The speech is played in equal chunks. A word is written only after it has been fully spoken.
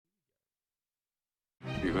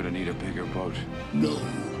You're gonna need a bigger boat. No.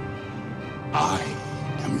 I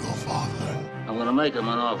am your father. I'm gonna make him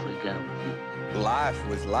an offer he can't refuse. Life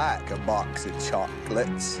was like a box of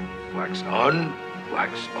chocolates. Wax on,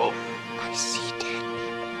 wax off. I see dead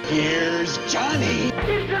people. Here's Johnny.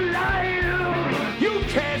 You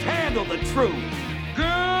can't handle the truth. Good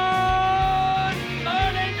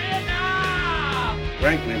morning, Vietnam!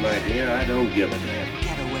 Frankly, my dear, I don't give a damn.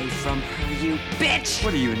 Get away from her, you bitch!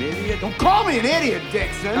 What are you, an idiot? Don't call me an idiot,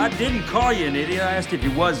 Dixon. I didn't call you an idiot. I asked if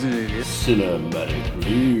you was an idiot. Cinematic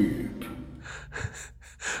Leap.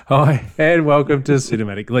 Hi, and welcome to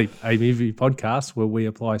Cinematic Leap, a movie podcast where we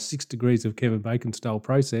apply 6 degrees of Kevin Bacon style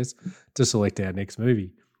process to select our next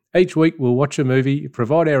movie. Each week, we'll watch a movie,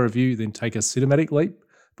 provide our review, then take a cinematic leap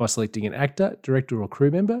by selecting an actor, director, or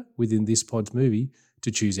crew member within this pod's movie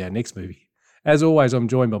to choose our next movie. As always, I'm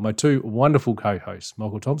joined by my two wonderful co-hosts,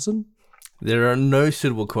 Michael Thompson. There are no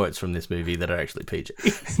suitable quotes from this movie that are actually PG.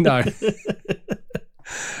 No.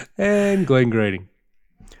 And Glenn Greening.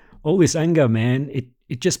 All this anger, man,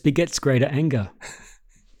 it just begets greater anger.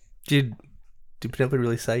 Did Penelope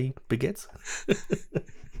really say begets?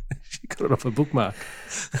 She got it off a bookmark.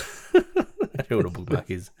 I know what a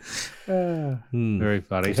bookmark is. Very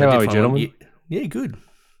funny. So How are we, gentlemen? Yeah, good.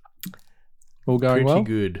 All going Pretty well?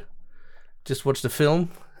 good. Just watched a film.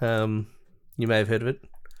 You may have heard of it.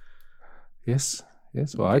 Yes.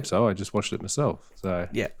 Well, I hope so. I just watched it myself. So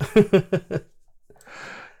Yeah.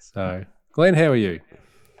 So, Glenn, how are you?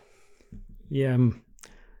 Yeah,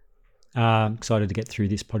 I'm excited to get through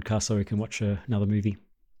this podcast so we can watch another movie.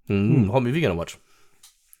 What movie are you going to watch?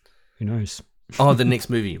 Who knows? Oh, the next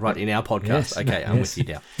movie, right, in our podcast. Yes, Okay, I'm yes. with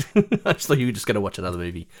you now. I just thought you were just going to watch another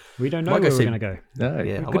movie. We don't know Might go where we're see- going to go. No,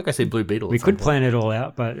 Yeah, I might go see Blue Beetle. We could plan it all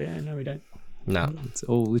out, but no, we don't. No. it's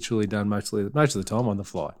all literally done most of the time on the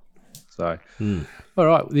fly. So, all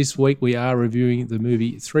right, this week we are reviewing the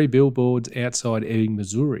movie Three Billboards Outside Ebbing,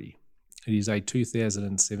 Missouri. It is a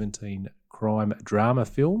 2017 crime drama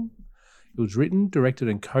film. It was written, directed,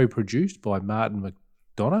 and co-produced by Martin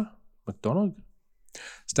McDonagh.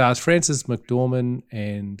 Stars Frances McDormand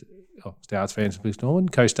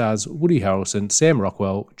co-stars Woody Harrelson, Sam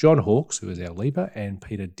Rockwell, John Hawkes, who is our leaper, and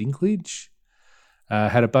Peter Dinklage.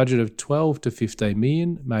 Had a budget of 12 to 15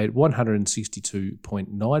 million, made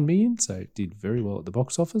 162.9 million, so it did very well at the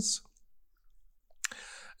box office.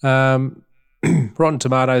 Rotten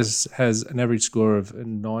Tomatoes has an average score of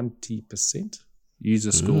 90%,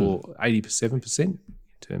 user score 87% in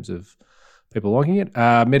terms of people liking it.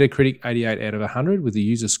 Metacritic 88 out of 100 with a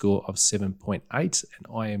user score of 7.8 and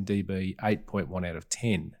IMDb 8.1 out of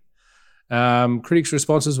 10. Critics'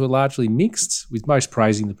 responses were largely mixed, with most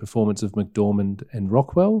praising the performance of McDormand and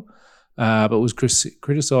Rockwell, but was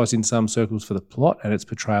criticised in some circles for the plot and its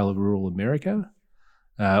portrayal of rural America.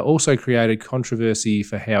 Also created controversy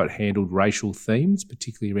for how it handled racial themes,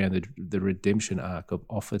 particularly around the redemption arc of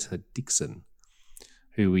Officer Dixon,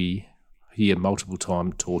 who we hear multiple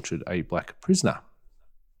times tortured a black prisoner.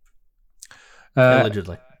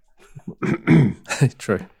 Allegedly.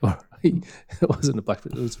 True. It wasn't a black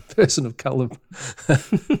prisoner, it was a person of colour.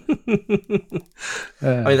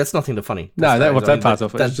 That's nothing to funny. No, That's that part's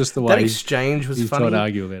off. It's just the way that exchange was he funny. tried to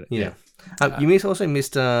argue about it. Yeah. You also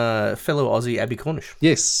missed fellow Aussie Abby Cornish.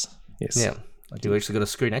 Yes. Yeah. You actually got a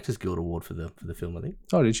Screen Actors Guild award for the film, I think.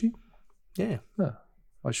 Oh, did she? Yeah. Oh,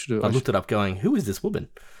 I should have. I looked it up going, who is this woman?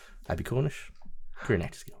 Abby Cornish, Screen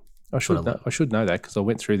Actors Guild. I should know that because I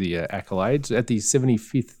went through the accolades. At the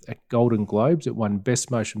 75th Golden Globes, it won Best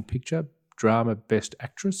Motion Picture, Drama, Best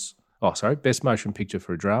Actress. Best Motion Picture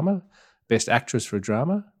for a Drama, Best Actress for a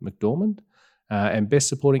Drama, McDormand, and Best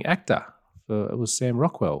Supporting Actor. It was Sam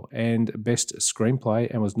Rockwell, and Best Screenplay,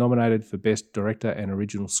 and was nominated for Best Director and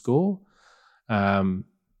Original Score.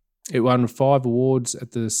 It won 5 awards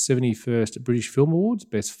at the 71st British Film Awards: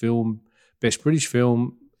 Best Film, Best British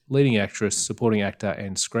Film, Leading Actress, Supporting Actor,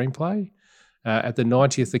 and Screenplay. At the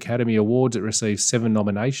 90th Academy Awards, it received 7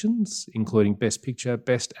 nominations, including Best Picture,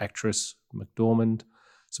 Best Actress, McDormand,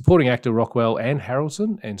 Supporting Actor Rockwell and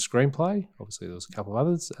Harrelson, and Screenplay. Obviously, there was a couple of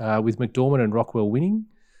others, with McDormand and Rockwell winning.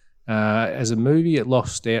 As a movie, it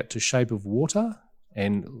lost out to Shape of Water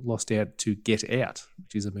and lost out to Get Out,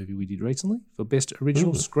 which is a movie we did recently, for Best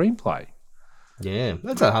Original Screenplay. Yeah,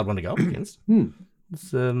 that's a hard one to go up against.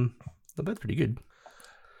 They're both pretty good.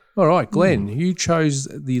 All right, Glenn, you chose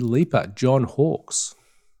the leaper, John Hawkes.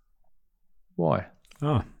 Why?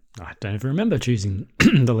 Oh, I don't even remember choosing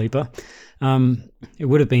the leaper. It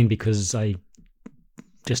would have been because I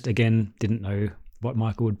just, again, didn't know what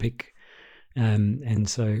Michael would pick. And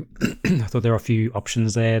so I thought there were a few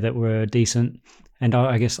options there that were decent. And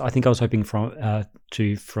I think I was hoping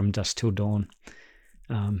from Dusk Till Dawn.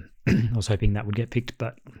 I was hoping that would get picked,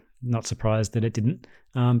 but not surprised that it didn't.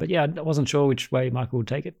 But yeah, I wasn't sure which way Michael would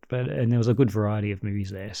take it, and there was a good variety of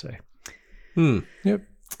movies there. So, Yep.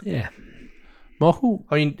 yeah. Michael?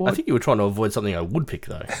 I mean, I think you were trying to avoid something I would pick,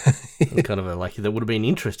 though. It's kind of that would have been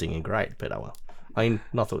interesting and great, but oh well. I mean,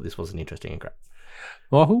 I thought this wasn't interesting and great.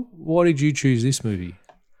 Michael, why did you choose this movie?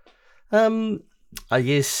 I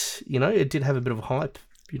guess, it did have a bit of a hype,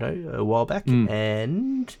 a while back,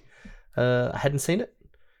 and I hadn't seen it.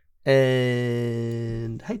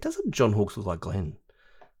 And hey, doesn't John Hawkes look like Glenn?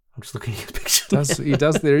 I'm just looking at his picture. He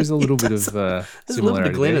does. There is a little bit of There's similarity. a little bit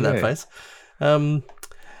of Glenn in that yeah. face.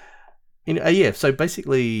 Yeah. So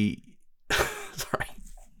basically, sorry,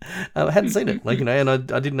 I hadn't seen it, and I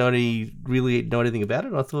didn't really know anything about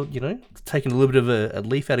it. And I thought, taking a little bit of a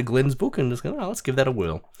leaf out of Glenn's book and just going, let's give that a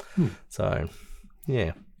whirl. So,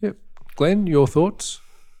 yeah. Yep. Glenn, your thoughts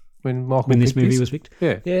when this movie was picked?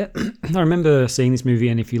 Yeah. I remember seeing this movie,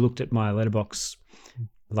 and if you looked at my letterbox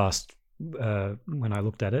last when I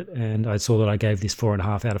looked at it, and I saw that I gave this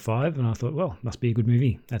 4.5 out of 5, and I thought, well, must be a good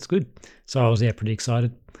movie. That's good. So I was pretty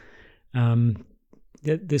excited.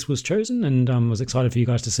 This was chosen, and was excited for you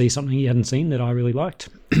guys to see something you hadn't seen that I really liked.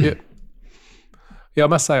 Yeah. Yeah, I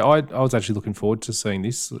must say, I was actually looking forward to seeing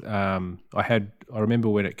this. I remember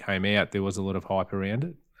when it came out, there was a lot of hype around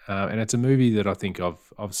it, and it's a movie that I think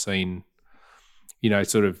I've seen,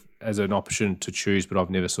 sort of as an option to choose, but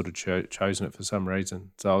I've never sort of chosen it for some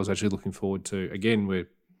reason. So I was actually looking forward to, again, we're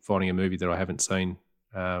finding a movie that I haven't seen,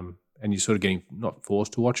 and you're sort of getting not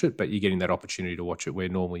forced to watch it, but you're getting that opportunity to watch it where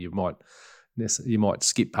normally you might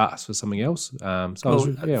skip past for something else. So I was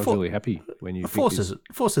really happy when you Force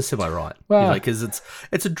is semi-right. Well, because it's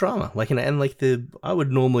a drama. I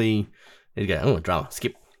would normally go, drama,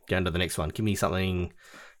 skip, go into the next one. Give me something,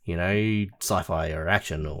 sci-fi or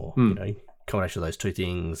action or combination of those two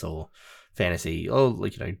things, or fantasy, or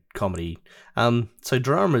comedy. So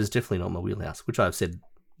drama is definitely not my wheelhouse, which I've said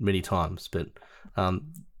many times. But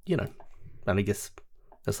and I guess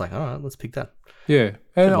it's like, all right, let's pick that. Yeah,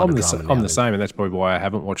 and I'm the same, and that's probably why I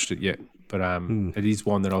haven't watched it yet. But it is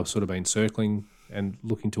one that I've sort of been circling and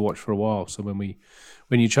looking to watch for a while. So when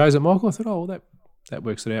you chose it, Michael, I thought, oh, well, that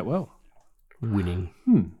works it out well. Winning.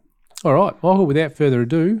 All right, Michael, without further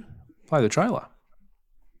ado, play the trailer.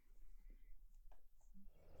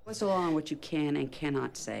 What's the law on what you can and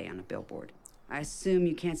cannot say on a billboard? I assume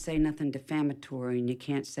you can't say nothing defamatory and you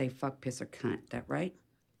can't say fuck, piss, or cunt. That right?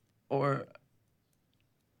 Or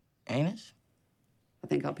anus? I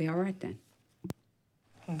think I'll be all right then.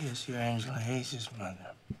 I guess you're Angela Hayes'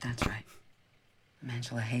 mother. That's right. I'm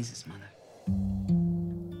Angela Hayes' mother.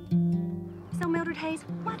 So, Mildred Hayes,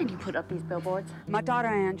 why did you put up these billboards? My daughter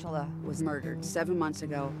Angela was murdered 7 months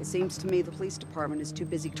ago. It seems to me the police department is too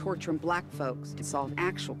busy torturing black folks to solve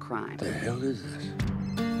actual crime. The hell is this?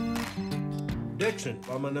 Dixon,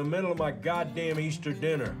 I'm in the middle of my goddamn Easter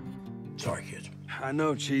dinner. Sorry, kids. I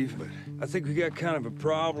know, Chief, but I think we got kind of a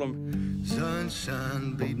problem.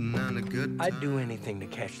 Sunshine beating on a good time. I'd do anything to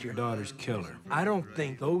catch your daughter's killer. I don't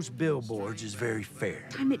think those billboards is very fair.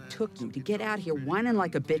 The time it took you to get out here whining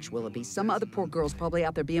like a bitch, Willoughby. Some other poor girl's probably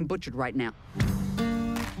out there being butchered right now.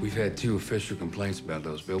 We've had 2 official complaints about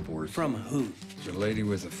those billboards. From who? There's a lady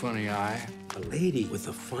with a funny eye. A lady with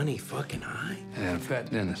a funny fucking eye? And a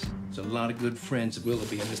fat dentist. There's a lot of good friends of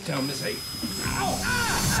Willoughby in this town, Miss Hayes. Ow!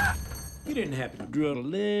 Ah! You didn't happen to drill a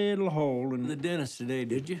little hole in the dentist today,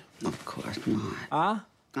 did you? Of course not. Huh?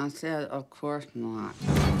 I said, of course not.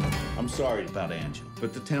 I'm sorry about Angela,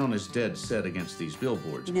 but the town is dead set against these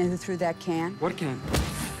billboards. You know who threw that can? What can?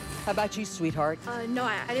 How about you, sweetheart? No,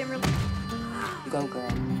 I didn't really... Go, girl.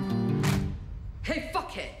 Hey,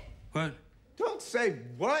 fuckhead! What? Don't say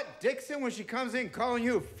what, Dixon, when she comes in calling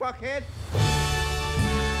you a fuckhead.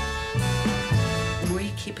 The more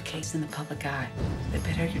you keep a case in the public eye, the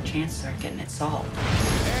better your chances are of getting it solved.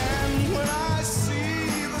 And when I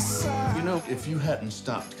see the sign. You know, if you hadn't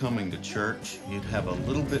stopped coming to church, you'd have a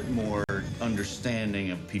little bit more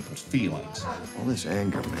understanding of people's feelings. All this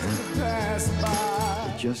anger, man.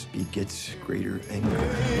 It just begets greater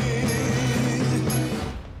anger.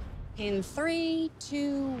 In 3,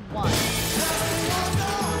 2, 1.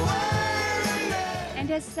 And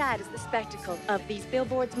as sad as the spectacle of these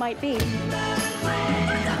billboards might be,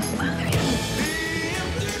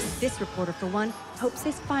 this reporter, for one, hopes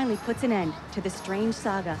this finally puts an end to the strange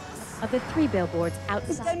saga of the 3 billboards outside.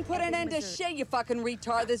 This doesn't put an end to shit, you fucking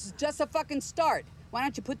retard. This is just a fucking start. Why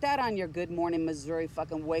don't you put that on your Good Morning Missouri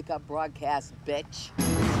fucking wake-up broadcast, bitch?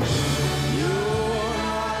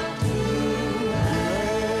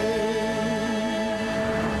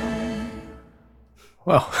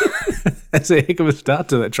 Well, that's a heck of a start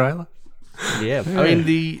to that trailer. Yeah, I mean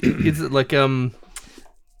it's like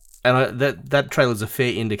that trailer's a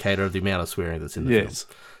fair indicator of the amount of swearing that's in the film.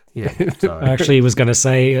 Yeah, so. I actually was going to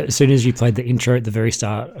say, as soon as you played the intro at the very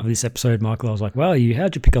start of this episode, Michael, I was like, "Wow,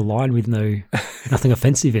 how'd you pick a line with nothing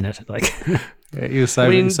offensive in it?" Like, yeah, you were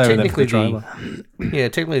saving that for the trailer.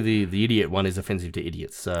 Technically, the idiot one is offensive to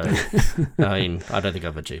idiots. So, I mean, I don't think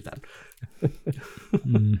I've achieved that.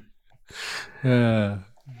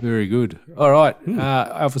 Very good. All right.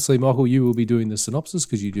 Obviously, Michael, you will be doing the synopsis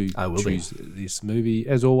because you do choose this movie.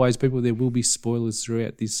 As always, people, there will be spoilers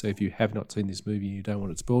throughout this. So if you have not seen this movie and you don't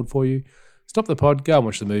want it spoiled for you, stop the pod, go and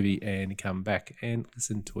watch the movie and come back and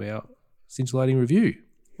listen to our scintillating review.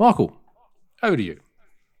 Michael, over to you.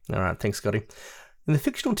 All right. Thanks, Scotty. In the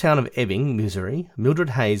fictional town of Ebbing, Missouri,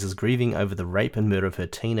 Mildred Hayes is grieving over the rape and murder of her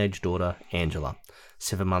teenage daughter, Angela,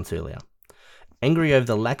 7 months earlier. Angry over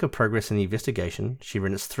the lack of progress in the investigation, she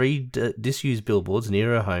rents 3 disused billboards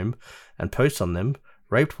near her home and posts on them,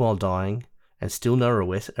 "Raped while dying, and still no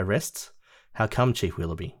arrests? How come, Chief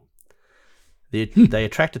Willoughby?" They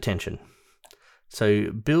attract attention. So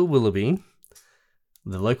Bill Willoughby,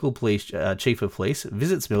 the local police chief of police,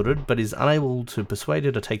 visits Mildred but is unable to persuade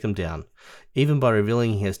her to take them down, even by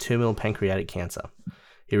revealing he has terminal pancreatic cancer.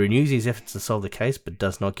 He renews his efforts to solve the case but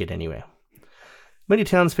does not get anywhere. Many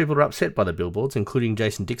townspeople are upset by the billboards, including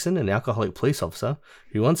Jason Dixon, an alcoholic police officer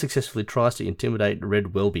who unsuccessfully tries to intimidate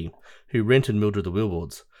Red Welby, who rented Mildred the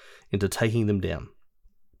billboards, into taking them down.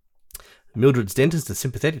 Mildred's dentist is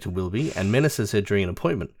sympathetic to Willoughby and menaces her during an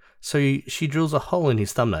appointment, so she drills a hole in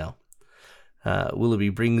his thumbnail. Willoughby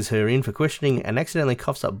brings her in for questioning and accidentally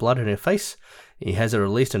coughs up blood in her face. He has her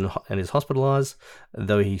released and is hospitalised,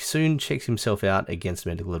 though he soon checks himself out against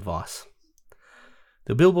medical advice.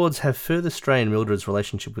 The billboards have further strained Mildred's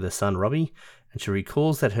relationship with her son Robbie, and she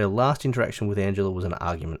recalls that her last interaction with Angela was an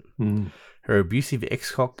argument. Her abusive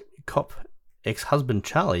ex-husband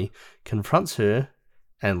Charlie confronts her,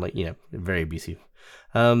 and very abusive,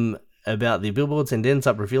 about the billboards, and ends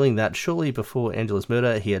up revealing that shortly before Angela's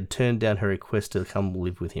murder, he had turned down her request to come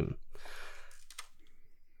live with him.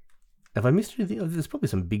 Have I missed anything? There's probably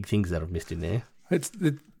some big things that I've missed in there.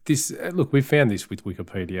 Look, we found this with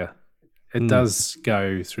Wikipedia. It does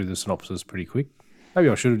go through the synopsis pretty quick. Maybe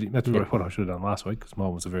I should have. That's what I should have done last week because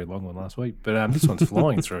mine was a very long one last week. But this one's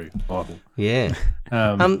flying through, Michael. Yeah.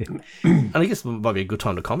 And I guess it might be a good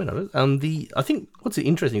time to comment on it. I think what's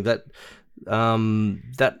interesting that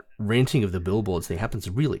that renting of the billboards thing happens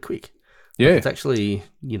really quick. Yeah, it's actually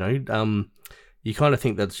you kind of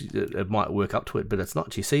think that it might work up to it, but it's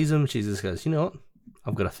not. She sees them. She just goes, you know what?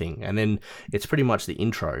 I've got a thing. And then it's pretty much the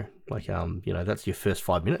intro. Like, that's your first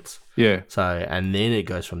 5 minutes. Yeah. So, and then it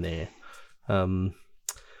goes from there. What's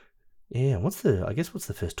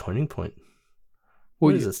the first turning point?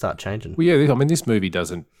 When does it start changing? Well, yeah, I mean, this movie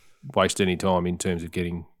doesn't waste any time in terms of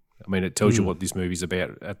getting, it tells you what this movie's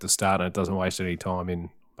about at the start, and it doesn't waste any time in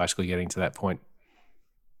basically getting to that point.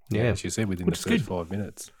 Yeah. As you said, within the first 5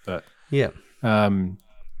 minutes. But yeah. I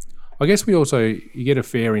guess you get a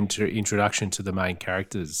fair introduction to the main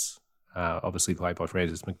characters, obviously played by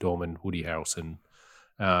Frances McDormand, Woody Harrelson,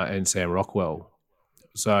 and Sam Rockwell.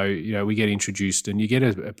 So, we get introduced and you get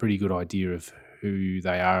a pretty good idea of who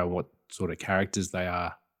they are and what sort of characters they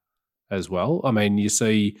are as well. I mean, you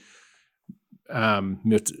see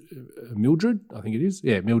Mildred, I think it is.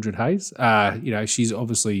 Yeah, Mildred Hayes. She's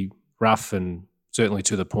obviously rough and certainly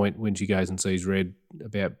to the point when she goes and sees Red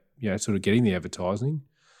about, sort of getting the advertising.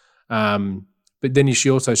 But then she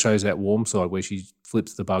also shows that warm side where she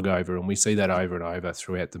flips the bug over, and we see that over and over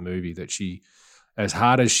throughout the movie, that she, as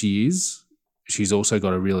hard as she is, she's also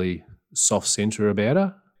got a really soft centre about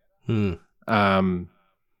her.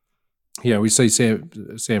 We see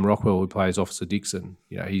Sam Rockwell, who plays Officer Dixon.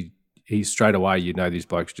 He straight away, this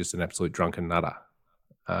bloke's just an absolute drunken nutter.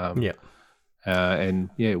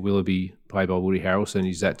 Willoughby, played by Woody Harrelson,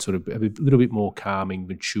 is that sort of a little bit more calming,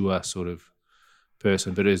 mature sort of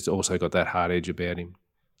person, but has also got that hard edge about him.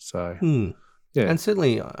 So, yeah. And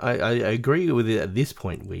certainly I agree with it at this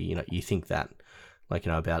point where, you think that,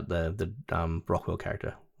 about the Rockwell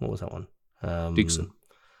character. What was that one?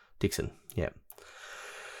 Dixon, yeah.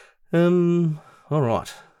 All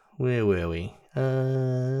right. Where were we?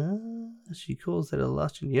 She calls that a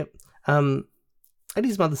last... Yep. At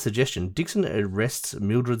his mother's suggestion, Dixon arrests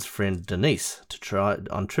Mildred's friend Denise to try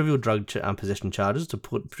on trivial drug possession charges to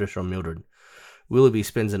put pressure on Mildred. Willoughby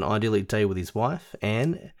spends an idyllic day with his wife,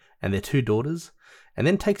 Anne, and their 2 daughters, and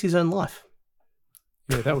then takes his own life.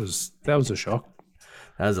 Yeah, that was a shock.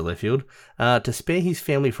 That was a left field. To spare his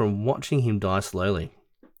family from watching him die slowly.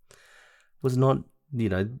 Was not,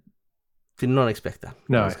 did not expect that.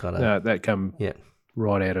 No, that come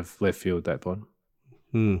right out of left field, that one.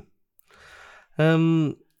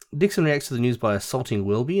 Dixon reacts to the news by assaulting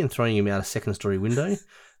Welby and throwing him out a second-story window.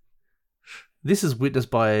 This is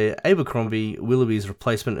witnessed by Abercrombie, Willoughby's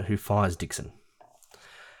replacement, who fires Dixon.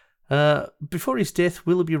 Before his death,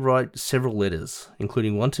 Willoughby writes several letters,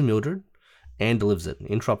 including one to Mildred, and delivers it,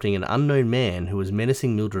 interrupting an unknown man who was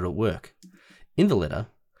menacing Mildred at work. In the letter,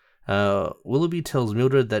 Willoughby tells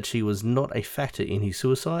Mildred that she was not a factor in his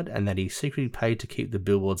suicide and that he secretly paid to keep the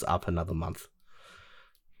billboards up another month.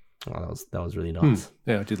 Oh, that was really nice.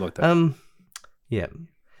 Yeah, I did like that. Yeah.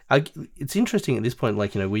 It's interesting at this point,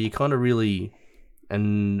 like, where you kind of really,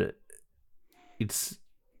 and it's,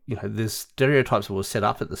 there's stereotypes that were set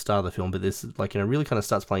up at the start of the film, but this, like, really kind of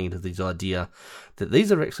starts playing into this idea that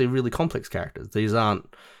these are actually really complex characters. These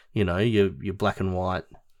aren't, your black and white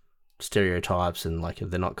stereotypes, and like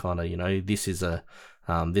they're not kind of, this is a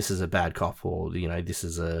bad cop, or this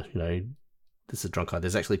is a drunk guy.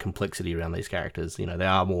 There's actually complexity around these characters. They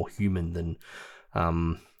are more human than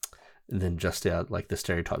just like the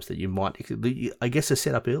stereotypes that you might, I guess, are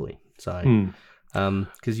set up early. So,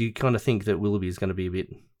 because you kind of think that Willoughby is going to be a bit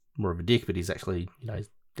more of a dick, but he's actually,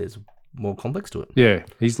 there's more complex to it. Yeah,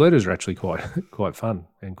 his letters are actually quite fun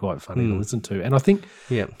and quite funny to listen to. And I think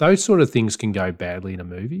those sort of things can go badly in a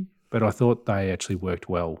movie, but I thought they actually worked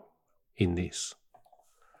well in this.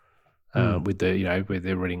 With the, where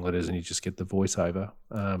they're reading letters and you just get the voiceover.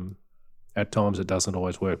 At times it doesn't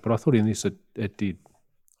always work, but I thought in this it did.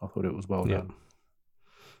 I thought it was well done.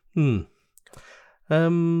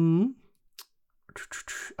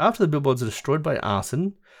 After the billboards are destroyed by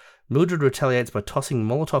arson, Mildred retaliates by tossing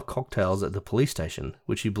Molotov cocktails at the police station,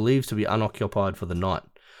 which he believes to be unoccupied for the night.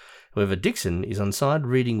 However, Dixon is on side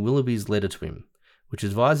reading Willoughby's letter to him, which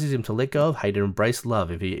advises him to let go of hate and embrace love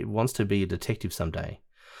if he wants to be a detective someday.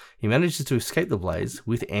 He manages to escape the blaze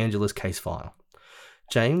with Angela's case file.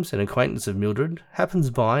 James, an acquaintance of Mildred, happens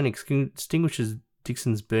by and extinguishes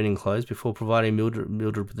Dixon's burning clothes before providing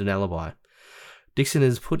Mildred with an alibi. Dixon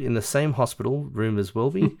is put in the same hospital room as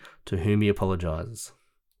Welby, to whom he apologises.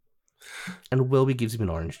 And Welby gives him an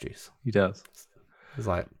orange juice. He does. It's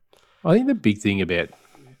like, I think the big thing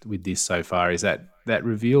with this so far is that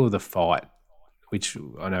reveal of the fight, which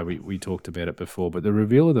I know we talked about it before, but the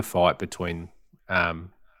reveal of the fight between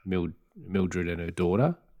Mildred and her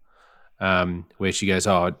daughter, where she goes,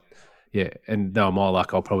 "Oh, yeah, and no, my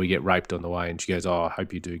luck, I'll probably get raped on the way," and she goes, "Oh, I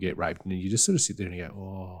hope you do get raped," and you just sort of sit there and you go,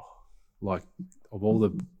 "Oh," like, of all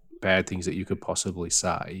the bad things that you could possibly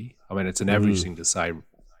say. I mean, it's an average thing to say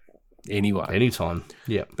anyway, anytime,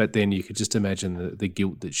 yeah. But then you could just imagine the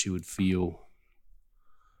guilt that she would feel,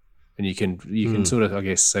 and you can sort of, I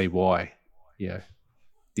guess, see why,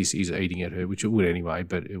 this is eating at her, which it would anyway,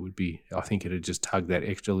 but it would be, I think it'd just tug that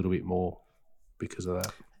extra little bit more because of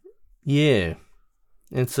that. Yeah.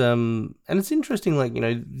 It's and it's interesting, like,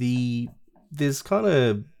 there's kind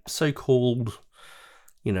of so-called,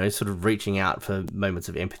 sort of reaching out for moments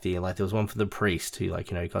of empathy. Like, there was one for the priest who, like,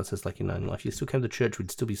 God says, like, if you still came to church,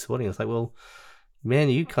 we'd still be supporting. It's like, well, man,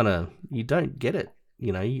 you don't get it.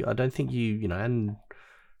 I don't think and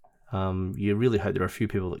you really hope there are a few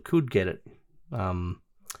people that could get it.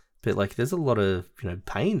 But, like, there's a lot of,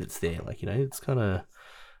 pain that's there. Like, it's kind of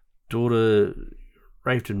daughter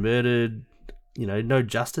raped and murdered, no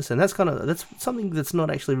justice. And that's something that's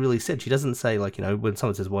not actually really said. She doesn't say, like, when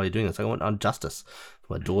someone says, why are you doing this? I want justice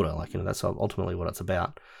for my daughter. Like, that's ultimately what it's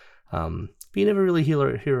about. But you never really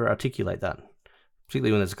hear her articulate that,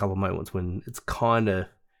 particularly when there's a couple of moments when it's kind of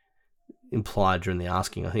implied during the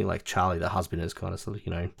asking. I think, like, Charlie, the husband, is kind of sort of,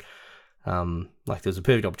 like, there's a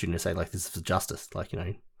perfect opportunity to say, like, this is for justice. Like,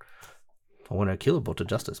 I want to kill her, brought to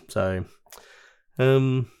justice. So,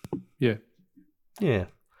 yeah.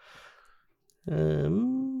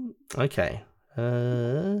 Okay.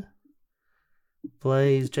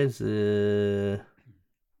 Blaze, James.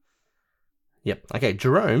 Yep. Okay.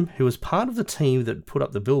 Jerome, who was part of the team that put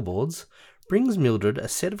up the billboards, brings Mildred a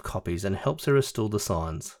set of copies and helps her restore the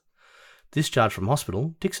signs. Discharged from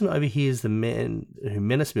hospital, Dixon overhears the man who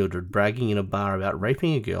menaced Mildred bragging in a bar about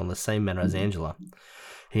raping a girl in the same manner as Angela.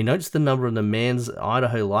 He notes the number on the man's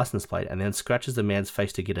Idaho license plate and then scratches the man's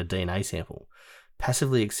face to get a DNA sample,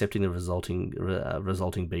 passively accepting the resulting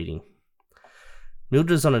beating.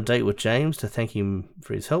 Mildred is on a date with James to thank him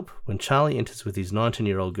for his help when Charlie enters with his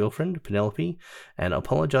 19-year-old girlfriend, Penelope, and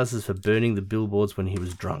apologizes for burning the billboards when he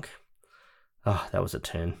was drunk. Oh, that was a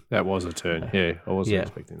turn. That was a turn, yeah. I wasn't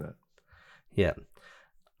expecting that. Yeah.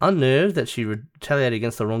 Unnerved that she retaliated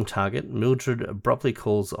against the wrong target, Mildred abruptly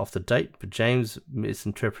calls off the date, but James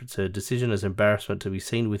misinterprets her decision as embarrassment to be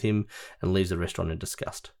seen with him and leaves the restaurant in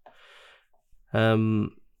disgust.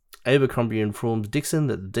 Abercrombie informs Dixon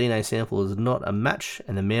that the DNA sample is not a match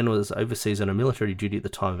and the man was overseas on a military duty at the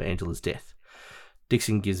time of Angela's death.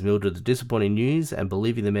 Dixon gives Mildred the disappointing news, and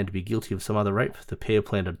believing the man to be guilty of some other rape, the pair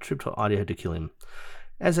planned a trip to Idaho to kill him.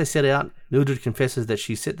 As they set out, Mildred confesses that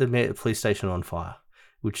she set the police station on fire,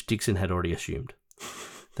 which Dixon had already assumed.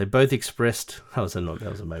 They both expressed... That was a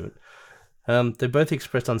moment. They both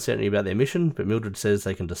expressed uncertainty about their mission, but Mildred says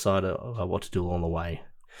they can decide what to do along the way.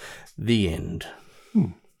 The end.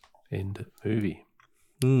 End movie.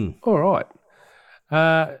 All right.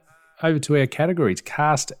 Over to our categories,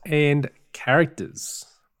 cast and characters.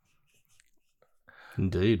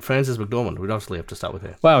 Indeed. Frances McDormand. We'd obviously have to start with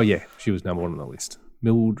her. Well, yeah, she was number one on the list.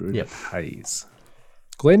 Mildred Hayes.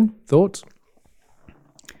 Glenn, thoughts?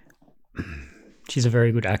 She's a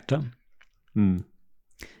very good actor.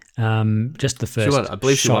 Just the first I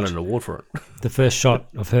believe she won an award for it. The first shot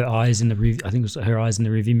of her eyes in the I think it was her eyes in the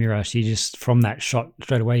rearview mirror. She just, from that shot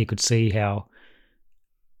straight away, you could see how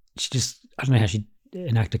she just, I don't know how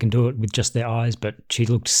an actor can do it with just their eyes, but she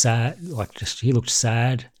looked sad. She looked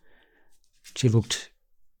sad. She looked,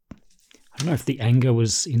 I don't know if the anger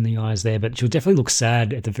was in the eyes there, but she definitely looked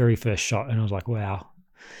sad at the very first shot. And I was like, wow.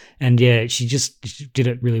 And yeah, she did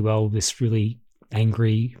it really well. This really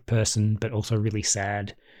angry person, but also really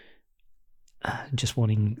sad. Just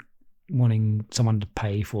wanting someone to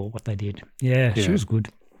pay for what they did. Yeah, she was good.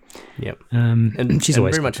 Yep. And she's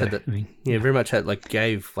always very much good, had that. Very much had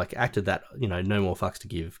acted that, no more fucks to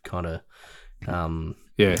give kind of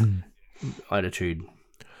attitude.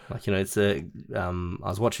 It's I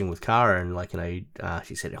was watching with Cara and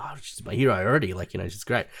she said, "Oh, she's my hero already." She's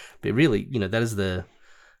great. But really, that is the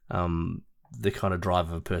kind of drive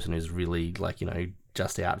of a person who's really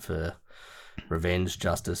just out for revenge,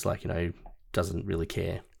 justice. Doesn't really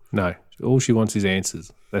care. No, all she wants is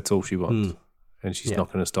answers. That's all she wants, and she's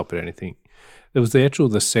not going to stop at anything. There was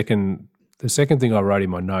the second thing I wrote in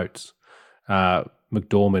my notes.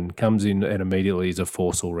 McDormand comes in and immediately is a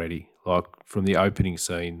force already. From the opening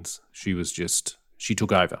scenes, she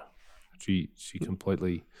took over. She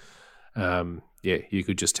completely, you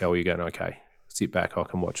could just tell you're going, okay, sit back,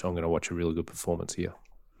 I'm going to watch a really good performance here.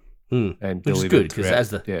 And which is good,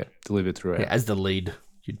 because delivered throughout. Yeah, as the lead,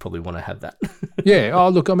 you'd probably want to have that. Yeah. Oh,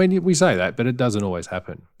 look, I mean, we say that, but it doesn't always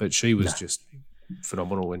happen. But she was just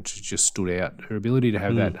phenomenal, and she just stood out. Her ability to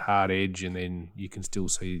have that hard edge, and then you can still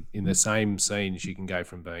see in the same scene, she can go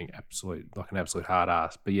from being an absolute hard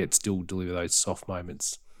ass, but yet still deliver those soft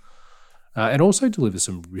moments, and also deliver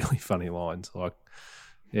some really funny lines.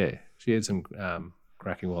 She had some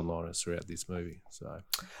cracking one-liners throughout this movie. So,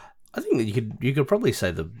 I think that you could probably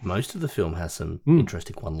say that most of the film has some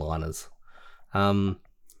interesting one-liners.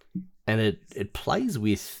 And it plays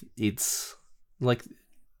with its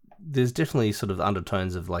there's definitely sort of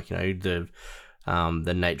undertones of the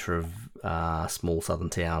nature of small southern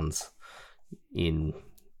towns in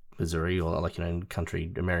Missouri or in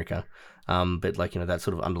country America, but that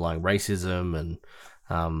sort of underlying racism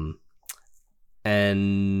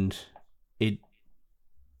and it,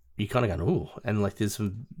 you kind of go, ooh, and there's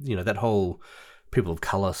some that whole people of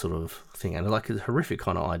color sort of thing, and a horrific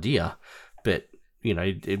kind of idea, but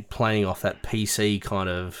it playing off that PC kind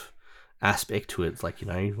of aspect to it. It's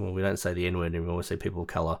well, we don't say the N-word anymore, we say people of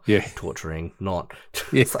colour torturing, not.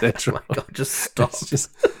 Yes, that's right. God, just stop.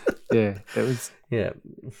 That was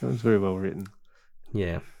very well written.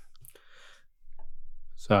 Yeah.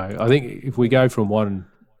 So I think if we go from one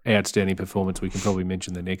outstanding performance, we can probably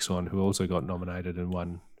mention the next one, who also got nominated and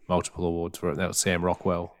won multiple awards for it. And that was Sam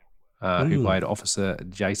Rockwell, who played Officer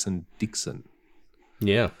Jason Dixon.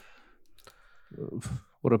 Yeah.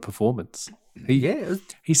 What a performance!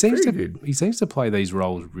 He seems to play these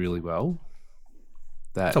roles really well.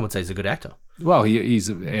 Someone says he's a good actor. Well, he's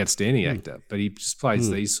an outstanding actor, but he just plays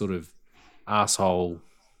these sort of arsehole,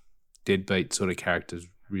 deadbeat sort of characters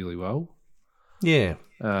really well. Yeah.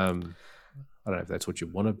 I don't know if that's what you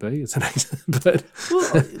want to be as an actor, but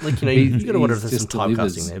you got to wonder if there's some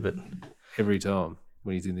typecasting there. But every time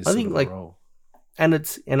when he's in this sort of role. And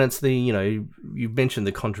it's the you mentioned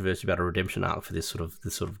the controversy about a redemption arc for this sort of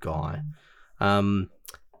guy, and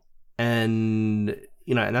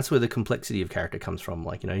that's where the complexity of character comes from.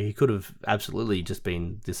 He could have absolutely just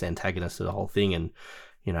been this antagonist of the whole thing, and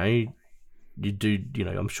I'm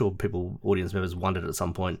sure audience members wondered at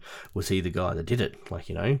some point, was he the guy that did it? But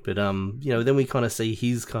then we kind of see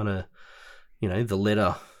his kind of the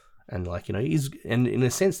letter. And and in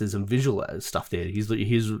a sense, there's some visual stuff there. He's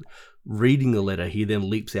reading the letter. He then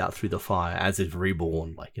leaps out through the fire as if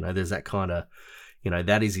reborn. There's that kind of,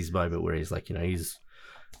 that is his moment where he's he's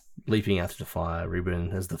leaping out to fire,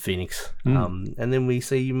 reborn as the Phoenix. And then we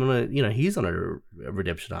see him he's on a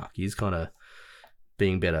redemption arc. He's kind of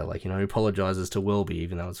being better, he apologizes to Welby,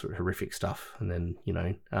 even though it's sort of horrific stuff. And then,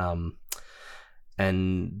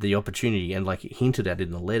 and the opportunity, and hinted at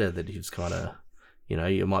in the letter that he's kind of,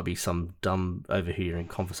 it might be some dumb overhearing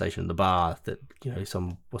conversation in the bar that,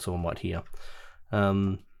 someone might hear.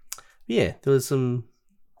 There was some,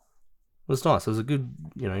 it was nice. It was a good,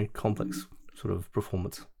 complex sort of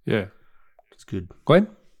performance. Yeah. It's good. Glenn?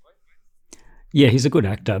 Yeah, he's a good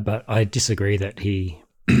actor, but I disagree that he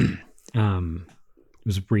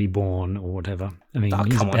was reborn or whatever. I mean,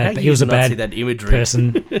 he was a bad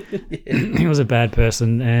person. He was a bad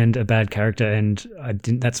person and a bad character, and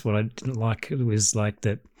that's what I didn't like. It was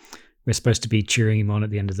that we're supposed to be cheering him on at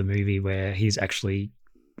the end of the movie, where he's actually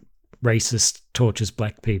racist, tortures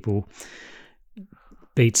black people,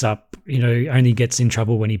 beats up. Only gets in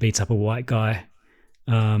trouble when he beats up a white guy,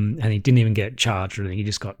 and he didn't even get charged or anything. He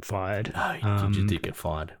just got fired. No, he just did get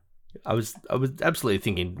fired. I was absolutely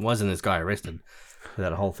thinking, why isn't this guy arrested for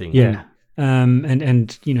that whole thing? Yeah. A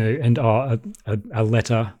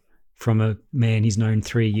letter from a man he's known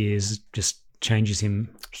 3 years just changes him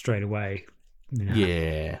straight away.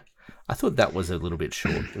 Yeah. I thought that was a little bit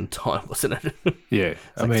short in time, wasn't it? Yeah.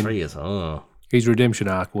 I mean, 3 years. Oh. His redemption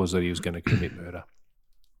arc was that he was going to commit murder.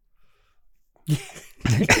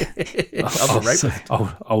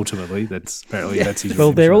 Ultimately, that's his.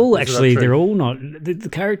 Well, they're all actually, they're all not the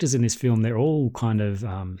characters in this film. They're all kind of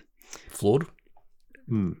flawed.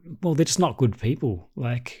 Well, they're just not good people.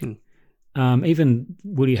 Even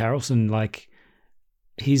Woody Harrelson,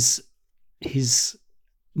 he's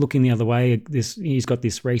looking the other way. He's got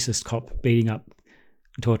this racist cop beating up,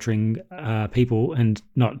 torturing people, and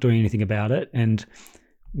not doing anything about it. And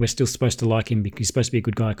we're still supposed to like him because he's supposed to be a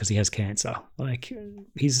good guy because he has cancer.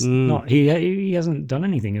 He's not. He hasn't done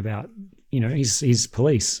anything about. He's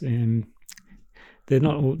police, and they're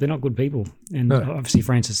not good people. And obviously,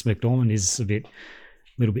 Frances McDormand is a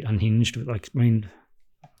little bit unhinged.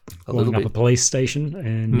 Blowing up a police station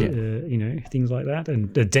and things like that,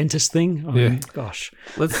 and the dentist thing. Gosh,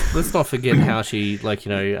 let's not forget how she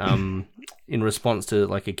in response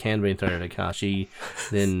to a can being thrown at her car, she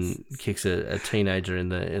then kicks a teenager in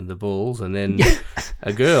the balls, and then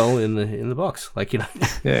a girl in the box.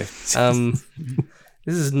 Yeah.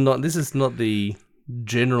 This is not the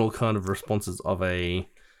general kind of responses of a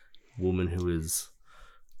woman who is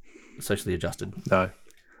socially adjusted.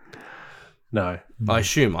 No. I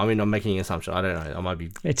assume. I mean, I'm making an assumption. I don't know. I might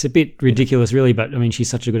be. It's a bit ridiculous, really, but I mean, she's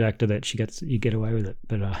such a good actor that you get away with it.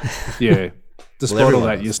 But yeah, despite all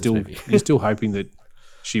that, you're still hoping that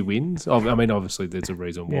she wins. I mean, obviously, there's a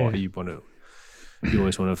reason why you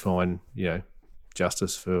always want to find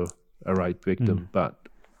justice for a rape victim. But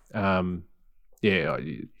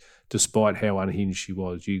despite how unhinged she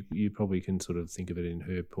was, you probably can sort of think of it in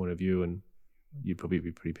her point of view, and you'd probably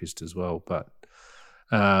be pretty pissed as well. But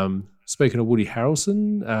speaking of Woody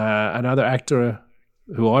Harrelson, another actor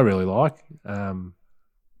who I really like, what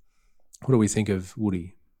do we think of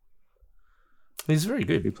Woody? He's very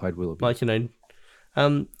good. He played Willoughby.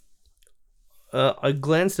 I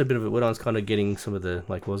glanced a bit of it when I was kind of getting some of the,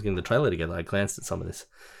 I was getting the trailer together. I glanced at some of this,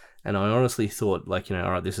 and I honestly thought, all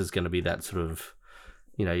right, this is going to be that sort of,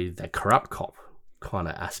 that corrupt cop kind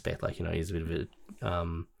of aspect. He's a bit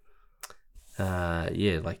of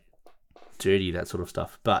a, dirty, that sort of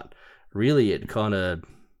stuff. But really, it kind of,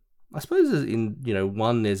 I suppose, in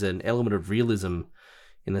one, there's an element of realism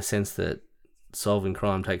in the sense that solving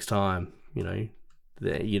crime takes time. And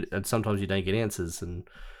sometimes you don't get answers, and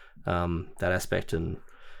that aspect, and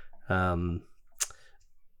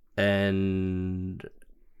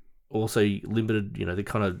also limited. The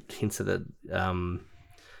kind of hints at that.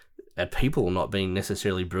 At people not being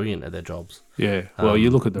necessarily brilliant at their jobs. Yeah. Well, you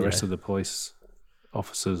look at the rest of the police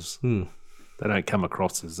officers. They don't come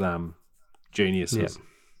across as geniuses.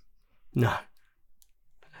 Yeah.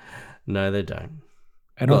 No, they don't.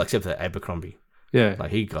 Except for Abercrombie. Yeah.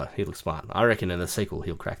 He looks smart. I reckon in the sequel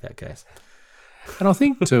he'll crack that case. And I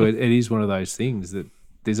think too, it is one of those things that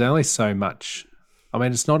there's only so much. I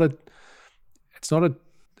mean, it's not a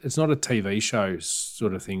TV show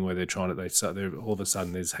sort of thing where they're all of a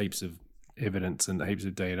sudden there's heaps of evidence and heaps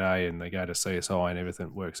of DNA, and they go to CSI and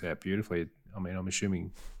everything works out beautifully. I mean, I'm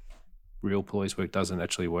assuming real police work doesn't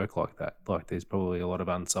actually work like that. There's probably a lot of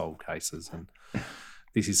unsolved cases, and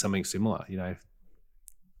this is something similar.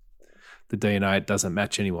 The DNA doesn't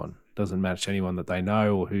match anyone that they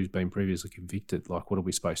know or who's been previously convicted. What are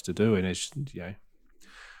we supposed to do? And it's,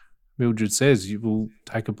 Mildred says, you will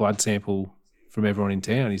take a blood sample from everyone in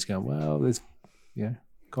town. He's going, well, there's,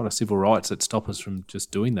 kind of civil rights that stop us from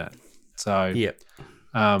just doing that. So yeah,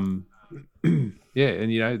 and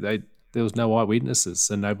there was no eyewitnesses,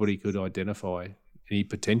 so nobody could identify any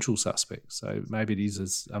potential suspects. So maybe it is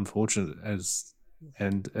as unfortunate as,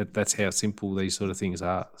 and that's how simple these sort of things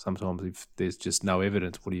are. Sometimes if there's just no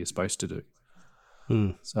evidence, what are you supposed to do?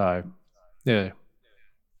 So, yeah.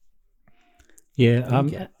 Yeah,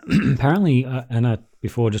 apparently, Anna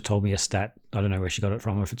before just told me a stat. I don't know where she got it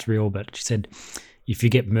from, or if it's real, but she said if you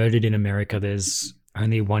get murdered in America, there's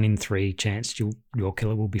only 1 in 3 chance your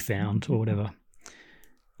killer will be found or whatever.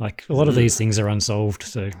 Like a lot of these things are unsolved,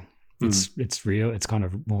 so it's real. It's kind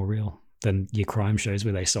of more real than your crime shows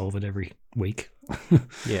where they solve it every week.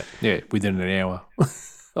 yeah, within an hour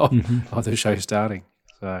of the show starting.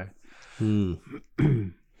 So.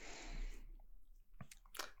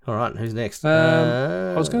 All right, who's next?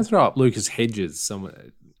 I was going to throw up Lucas Hedges.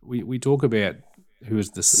 We talk about who is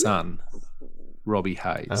the son, Robbie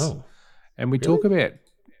Hayes, and we talk about.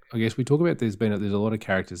 I guess we talk about there's a lot of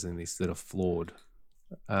characters in this that are flawed.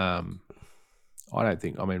 I don't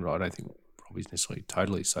think Robbie's necessarily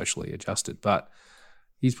totally socially adjusted, but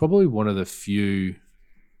he's probably one of the few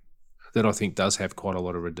that I think does have quite a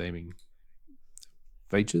lot of redeeming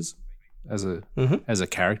features as a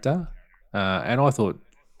character. And I thought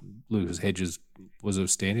Lucas Hedges was a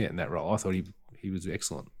standout in that role. I thought he was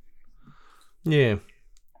excellent. Yeah.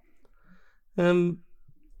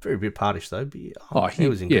 Very bit partish though. But he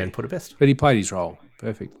was in Grand Put at best. But he played his role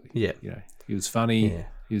perfectly. Yeah. He was funny. Yeah.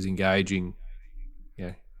 He was engaging.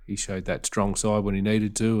 Yeah. He showed that strong side when he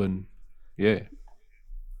needed to, and yeah.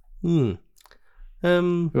 Who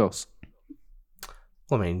else?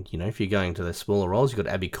 Well, I mean, if you're going to the smaller roles, you've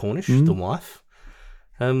got Abby Cornish, the wife.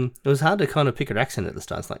 It was hard to kind of pick her accent at the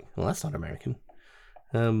start. It's like, well, that's not American.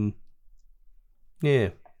 Yeah.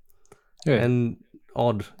 And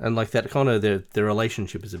odd. And like that kind of, the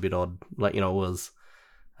relationship is a bit odd. Like, it was,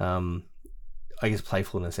 I guess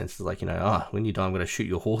playful in a sense. It's like, when you die, I'm going to shoot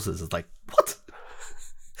your horses. It's like, what?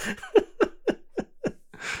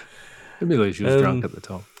 Admittedly, she was drunk at the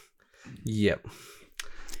time. Yep.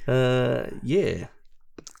 Yeah.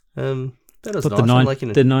 That was but nice.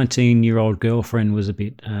 The 19-year-old girlfriend was a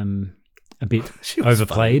bit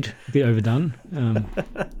overplayed, funny. A bit overdone.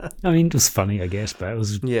 I mean, it was funny, I guess, but it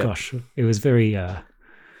was it was very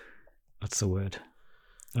what's the word?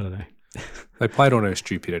 I don't know. They played on her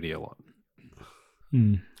stupidity a lot.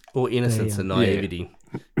 Or innocence and naivety.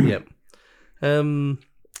 Yeah. Yep.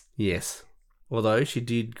 Yes. Although she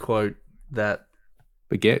did quote that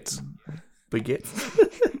baguettes.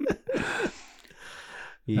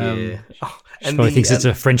 Yeah. She probably thinks it's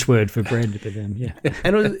a French word for bread, but yeah.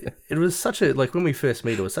 And it was such a, like, when we first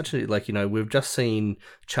meet, it was such a, like, we've just seen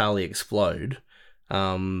Charlie explode,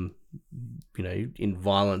 in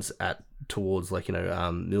violence towards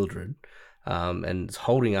Mildred, and it's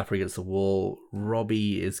holding up against the wall.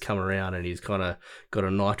 Robbie is come around and he's kind of got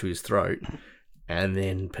a knife to his throat, and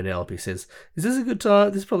then Penelope says, "Is this a good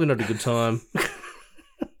time? This is probably not a good time."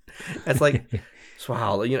 It's like,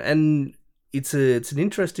 wow, and it's an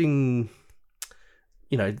interesting,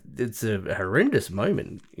 it's a horrendous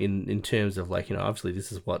moment in terms of, like, obviously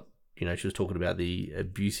this is what, she was talking about, the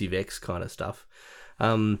abusive ex kind of stuff.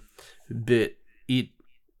 But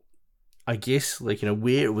I guess, like,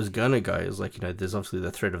 where it was going to go is, like, there's obviously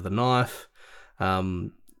the threat of the knife.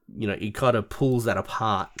 It kind of pulls that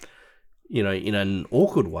apart, in an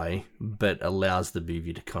awkward way, but allows the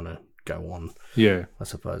movie to kind of go on. Yeah. I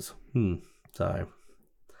suppose. So.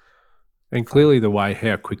 And clearly the way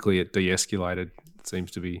how quickly it de-escalated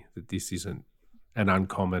seems to be that this isn't an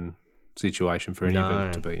uncommon situation for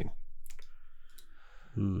anybody to be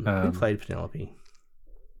in. Who played Penelope?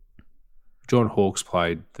 John Hawkes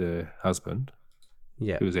played the husband.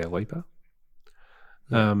 Yeah. Who was our leaper.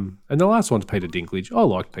 Yeah. And the last one's Peter Dinklage. I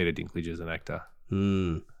like Peter Dinklage as an actor.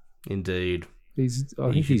 Indeed. I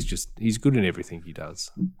think he's good in everything he does.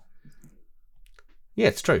 Yeah,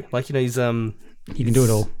 it's true. Like, he's he can do it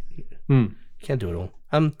all. Can do it all.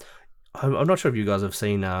 I'm not sure if you guys have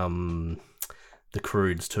seen The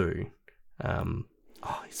Croods too.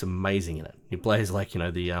 He's amazing in it. He plays, like,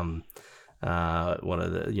 the one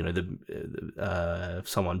of the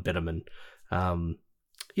someone Betterman.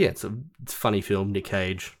 It's a funny film. Nick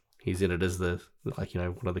Cage, he's in it as the, like,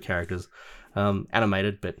 one of the characters.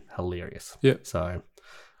 Animated but hilarious. Yeah. So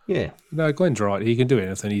yeah. No, Glenn's right. He can do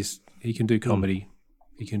anything. He can do comedy.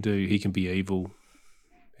 He can be evil.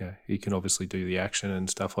 Yeah, he can obviously do the action and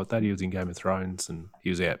stuff like that. He was in Game of Thrones and he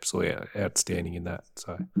was absolutely outstanding in that.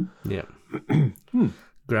 So yeah.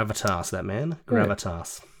 Gravitas, that man.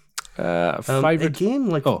 Gravitas. Favorite again,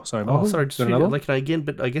 like, sorry, Michael. Sorry, just like, again,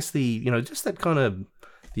 but I guess the just that kind of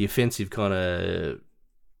offensive kind of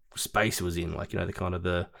space it was in, like, you know, the kind of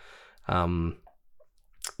the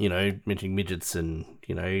you know, mentioning midgets and,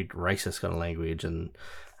 you know, racist kind of language, and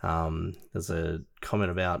there's a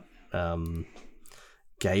comment about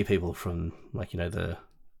gay people from, like, you know, the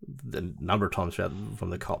number of times from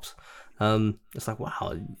the cops. It's like,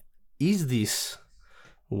 wow, is this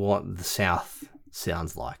what the South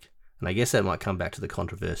sounds like? And I guess that might come back to the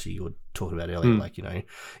controversy you were talking about earlier. Like, you know,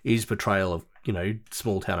 is portrayal of, you know,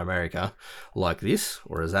 small town America like this,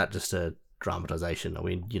 or is that just a dramatization? I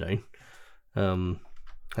mean, you know,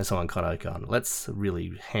 has someone kind of gone, let's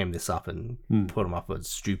really ham this up and put them up as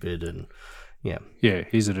stupid, and yeah.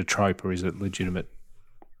 Is it a trope or is it legitimate?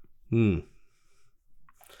 So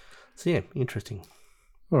yeah, interesting.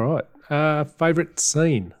 All right. Favorite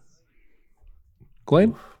scene,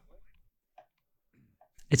 Glenn?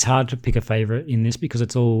 It's hard to pick a favorite in this because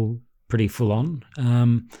it's all pretty full on.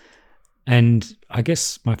 And I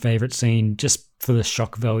guess my favorite scene, just for the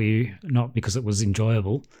shock value, not because it was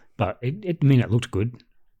enjoyable, but it looked good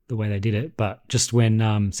the way they did it. But just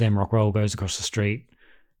when Sam Rockwell goes across the street,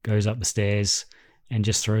 goes up the stairs, and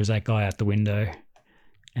just throws that guy out the window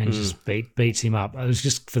and just beats him up. It was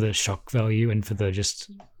just for the shock value and for the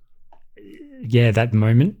that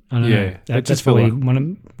moment. I don't know. That's probably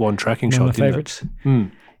one tracking one shot. Of my favorites.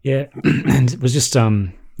 Yeah, and it was just I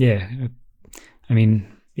mean,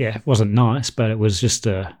 it wasn't nice, but it was just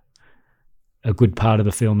a good part of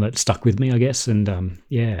the film that stuck with me, I guess. And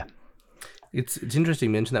it's interesting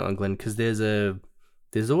you mention that one, Glenn, because there's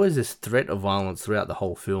always this threat of violence throughout the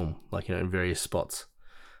whole film, like, you know, in various spots.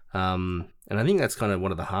 And I think that's kind of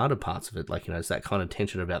one of the harder parts of it, like, you know, it's that kind of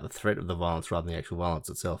tension about the threat of the violence rather than the actual violence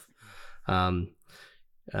itself. You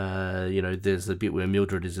know, there's a bit where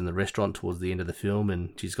Mildred is in the restaurant towards the end of the film, and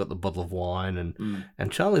she's got the bottle of wine,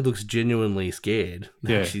 and Charlie looks genuinely scared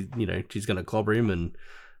that she's going to clobber him, and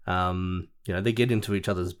you know, they get into each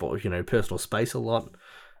other's, you know, personal space a lot.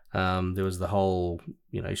 There was the whole,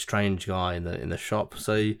 you know, strange guy in the shop.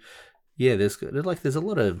 So yeah, there's a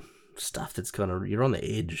lot of stuff that's kind of, you're on the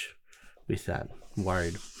edge with that,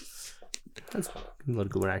 worried. That's a lot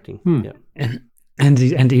of good acting. Yeah. And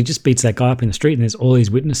he just beats that guy up in the street, and there's all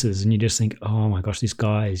these witnesses, and you just think, oh my gosh, this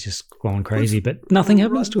guy is just going crazy, but nothing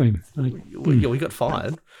happens to him. Like, yeah, we got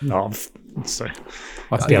fired. No, so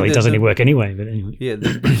he does any work anyway. But anyway, yeah,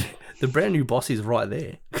 the brand new boss is right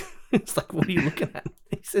there. It's like, what are you looking at?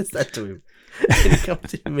 He says that to him, and he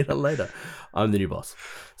comes in a minute later. I'm the new boss.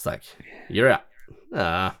 It's like, you're out.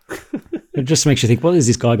 It just makes you think, what has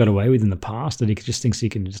this guy got away with in the past that he just thinks he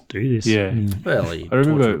can just do this? Yeah. Well, I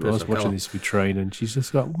remember I was watching this with Trine, and she's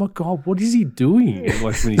just like, oh my God, what is he doing?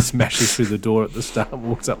 Like when he smashes through the door at the start,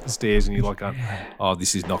 walks up the stairs, and you're like, oh,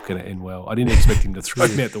 this is not going to end well. I didn't expect him to throw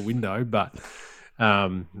him out the window, but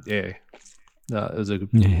it was a good.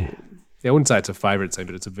 Yeah. I wouldn't say it's a favourite scene,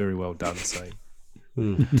 but it's a very well done scene.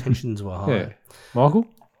 Tensions were high. Yeah. Michael?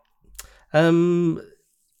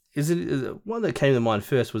 Is it one that came to mind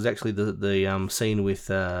first was actually the scene with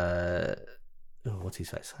what's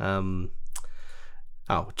his face?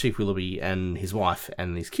 Chief Willoughby and his wife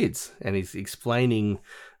and his kids, and he's explaining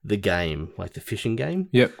the game, like the fishing game.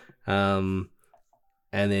 Yep. And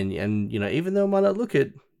you know, even though I might not look at,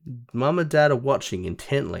 Mum and Dad are watching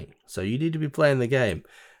intently, so you need to be playing the game.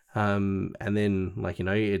 And then, like, you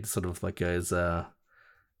know, it sort of like goes,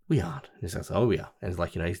 we aren't. And he says, oh, we are. And it's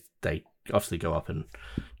like, you know, they obviously go up and,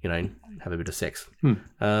 you know, have a bit of sex. You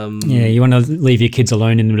want to leave your kids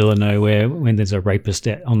alone in the middle of nowhere when there's a rapist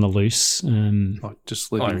on the loose.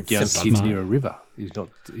 Just leaving kids near a river.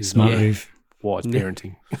 He's smart move. Wise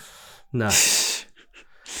parenting. No.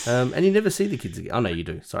 And you never see the kids again. Oh, no, you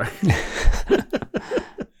do. Sorry.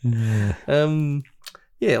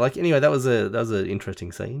 Yeah, like, anyway, that was an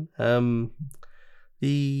interesting scene.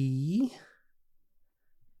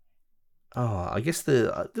 I guess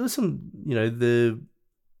there was some, you know, there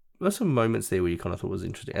were some moments there where you kind of thought was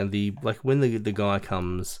interesting, and when the guy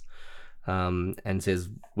comes and says,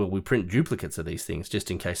 well, we print duplicates of these things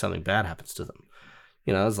just in case something bad happens to them.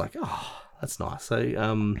 You know, I was like, oh, that's nice. So,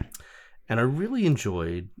 and I really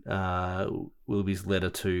enjoyed Willoughby's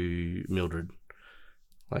letter to Mildred.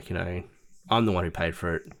 Like, you know, I'm the one who paid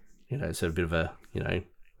for it. You know, it's a bit of a, you know,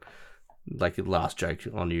 like the last joke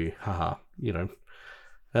on you, haha. You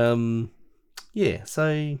know, yeah.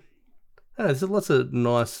 So there's lots of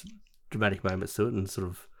nice dramatic moments to it, and sort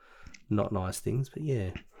of not nice things, but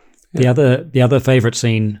yeah. The other favourite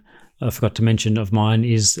scene I forgot to mention of mine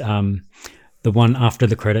is the one after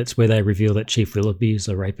the credits where they reveal that Chief Willoughby is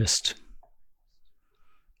a rapist.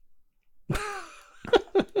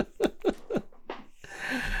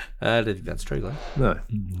 I don't think that's true, Glenn. No.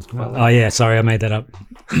 Oh yeah, sorry, I made that up.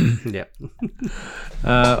 Yeah.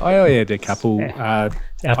 I had a couple.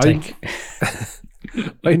 Outtake.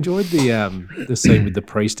 I enjoyed the scene with the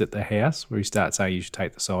priest at the house where he starts saying you should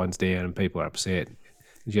take the signs down and people are upset. And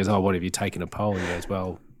she goes, "Oh, what have you taken a poll?" And he goes,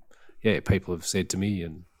 "Well, yeah, people have said to me,"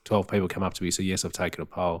 and 12 people come up to me, so yes, I've taken a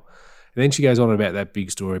poll. And then she goes on about that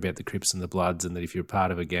big story about the Crips and the Bloods, and that if you're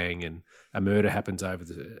part of a gang and a murder happens on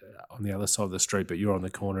the other side of the street, but you're on the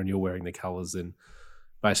corner and you're wearing the colours, then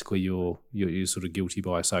basically you're sort of guilty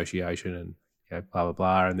by association, and blah blah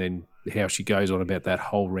blah. And then how she goes on about that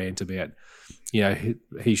whole rant about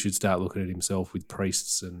he should start looking at himself with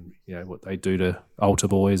priests and what they do to altar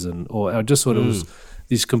boys, and or just sort of was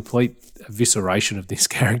this complete evisceration of this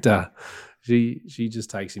character. She just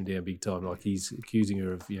takes him down big time, like he's accusing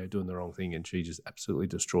her of doing the wrong thing, and she just absolutely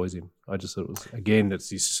destroys him. I just thought it was, again, it's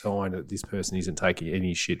this sign that this person isn't taking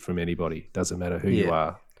any shit from anybody. Doesn't matter who you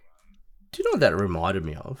are. Do you know what that reminded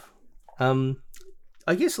me of?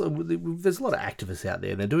 I guess there's a lot of activists out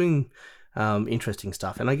there, and they're doing interesting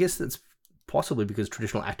stuff, and I guess that's possibly because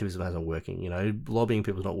traditional activism isn't working. Lobbying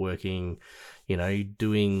people's not working.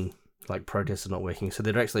 Doing like protests is not working, so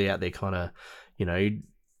they're actually out there kind of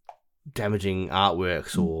damaging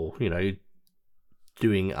artworks or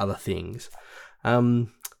doing other things,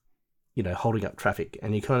 holding up traffic,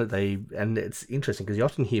 and and it's interesting because you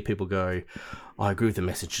often hear people go, "I agree with the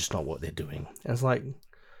message, just not what they're doing." And it's like,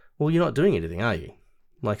 well, you're not doing anything, are you?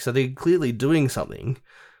 Like, so they're clearly doing something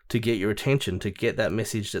to get your attention, to get that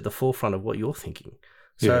message at the forefront of what you're thinking.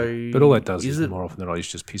 So, but all that does is more often than not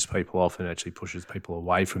is just piss people off and actually pushes people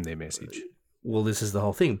away from their message. Well, this is the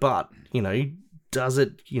whole thing, but does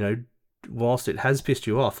it? Whilst it has pissed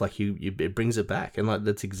you off, like it brings it back, and like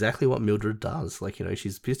that's exactly what Mildred does. Like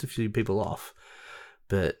she's pissed a few people off,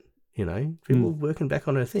 but people are working back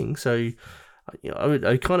on her thing. So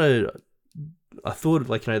I thought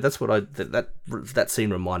like that's what that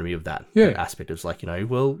scene reminded me of that aspect. It's like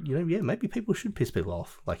maybe people should piss people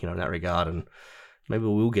off like in that regard, and maybe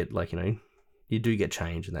we'll get like you do get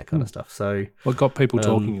change and that kind of stuff. So well, it got people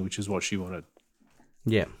talking, which is what she wanted.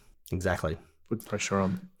 Yeah, exactly. Put pressure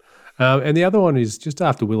on. And the other one is just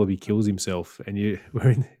after Willoughby kills himself, and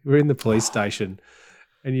we're in the police station,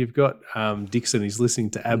 and you've got Dixon. He's listening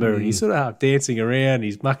to ABBA, and he's sort of dancing around.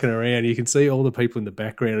 He's mucking around. You can see all the people in the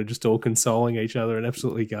background are just all consoling each other and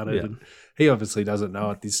absolutely gutted. Yeah. And he obviously doesn't know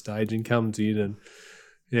at this stage, and comes in, and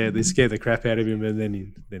they scare the crap out of him, and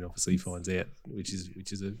then obviously he finds out, which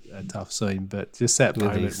is a tough scene. But just that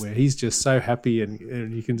moment where he's just so happy,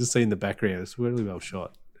 and you can just see in the background, it's really well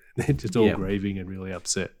shot. They're just all grieving and really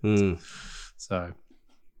upset. So,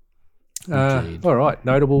 all right,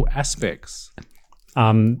 notable aspects.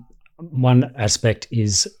 One aspect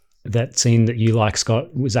is that scene that you like,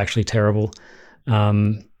 Scott, was actually terrible,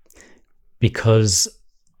 because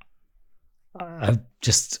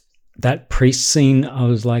that priest scene, I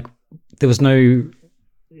was like, there was no.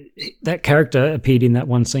 That character appeared in that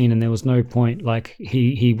one scene, and there was no point. Like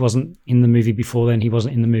he wasn't in the movie before then. He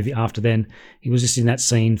wasn't in the movie after then. He was just in that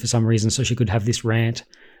scene for some reason, so she could have this rant,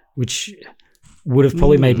 which would have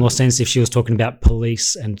probably made more sense if she was talking about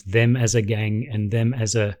police and them as a gang and them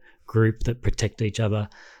as a group that protect each other.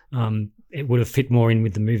 It would have fit more in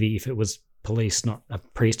with the movie if it was police, not a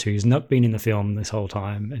priest who's not been in the film this whole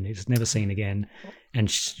time and he's never seen again. And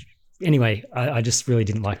anyway, I just really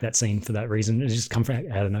didn't like that scene for that reason. It just come from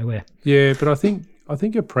out of nowhere. Yeah, but I think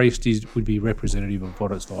a priest would be representative of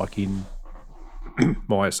what it's like in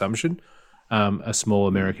my assumption, a small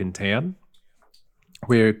American town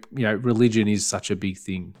where religion is such a big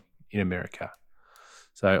thing in America.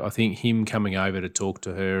 So I think him coming over to talk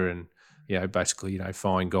to her and basically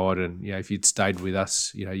find God, and if you'd stayed with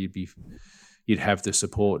us, you'd have the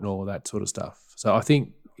support and all of that sort of stuff. So I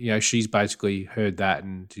think. She's basically heard that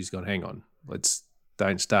and she's gone, hang on,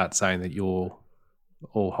 don't start saying that you're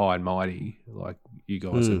all high and mighty. Like you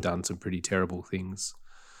guys have done some pretty terrible things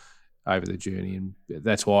over the journey. And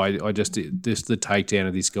that's why I just the takedown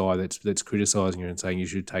of this guy that's criticising her and saying you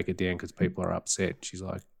should take it down because people are upset. She's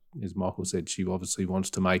like, as Michael said, she obviously wants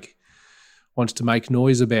to make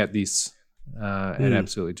noise about this and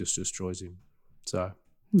absolutely just destroys him. So,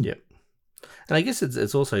 yeah. And I guess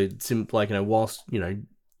it's also like, whilst,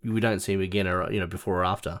 we don't see him again or before or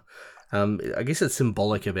after. I guess it's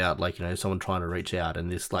symbolic about like someone trying to reach out,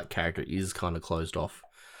 and this like character is kind of closed off.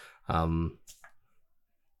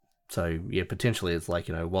 So yeah, potentially it's like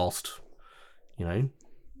whilst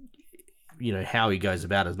how he goes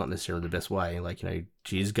about it is not necessarily the best way. Like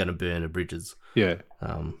she is going to burn her bridges. Yeah.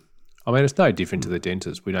 I mean, it's no different to the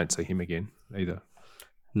dentist. We don't see him again either.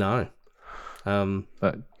 No.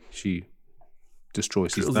 But she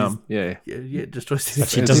destroys his thumb. Yeah, destroys his. But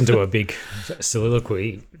she doesn't do a big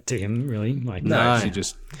soliloquy to him, really. Like no, she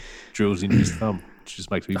just drills into his thumb. Which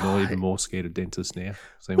just makes me even more scared of dentists now.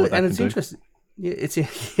 Seeing what and they it's can do. interesting. Yeah,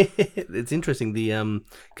 it's interesting. The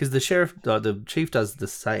because the sheriff, the chief, does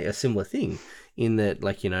a similar thing in that,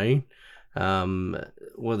 like, you know,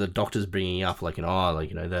 well, the doctor's bringing up, like, you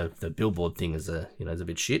know, the billboard thing is is a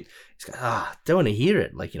bit shit. He's going, don't want to hear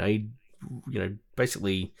it. Like, you know,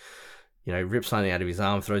 basically, rips something out of his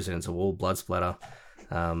arm, throws it into a wall, blood splatter.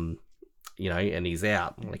 And he's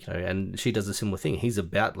out, like, and she does a similar thing. He's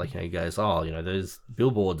about, like, he goes, those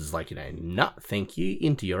billboards, like, nut, thank you,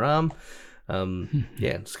 into your arm.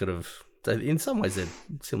 It's kind of, in some ways, they're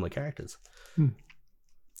similar characters.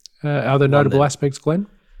 Are there notable aspects, Glenn?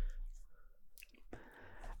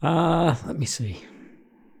 Let me see.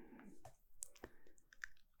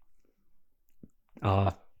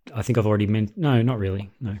 I think I've already no, not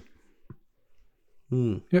really, no.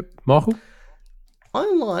 Yep, Michael?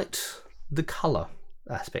 I liked the colour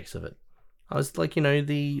aspects of it. I was like,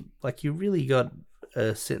 you really got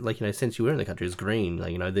a sense you were in the country. It was green,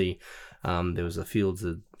 like, there was the fields,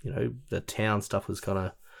 the town stuff was kind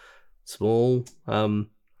of small. So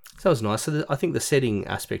that was nice. So I think the setting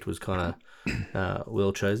aspect was kind of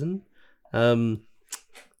well chosen. While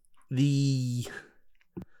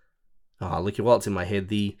it's in my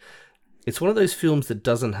head, it's one of those films that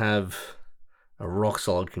doesn't have a rock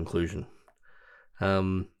solid conclusion.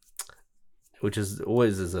 Which is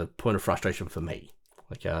always a point of frustration for me.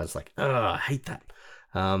 Like, I was like, I hate that.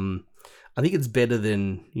 I think it's better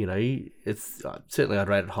than, it's certainly I'd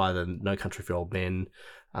rate it higher than No Country for Old Men,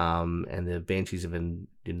 and the Banshees of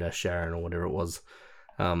Sharon or whatever it was.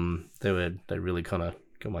 They really kind of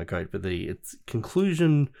got my goat, but its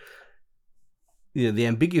conclusion, the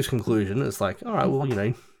ambiguous conclusion is like, all right, well,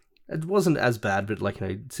 it wasn't as bad, but like,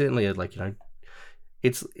 certainly like,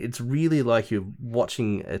 it's really like you're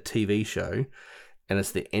watching a TV show and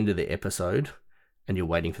it's the end of the episode and you're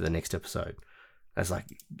waiting for the next episode. It's like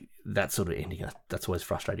that sort of ending. That's always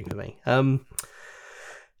frustrating for me. I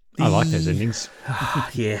like those endings.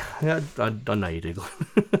 Yeah, I know you do.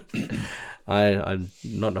 I'm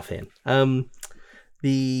not a fan. Can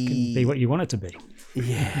be what you want it to be.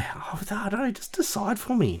 Yeah, I don't know. Just decide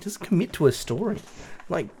for me. Just commit to a story.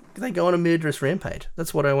 Like, they go on a murderous rampage.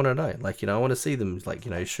 That's what I want to know. Like, I want to see them, like,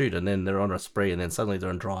 shoot, and then they're on a spree, and then suddenly they're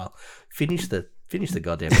on trial. Finish the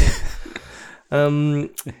goddamn thing.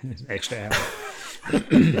 Extra hour.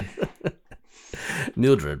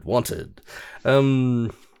 Mildred wanted.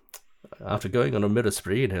 After going on a murder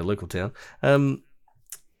spree in her local town.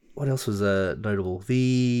 What else was notable?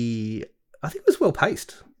 I think it was well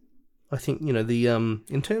paced. I think,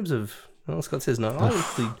 in terms of, Scott says no.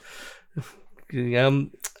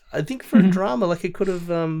 I think for a drama, like, it could have,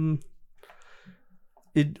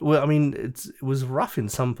 it was rough in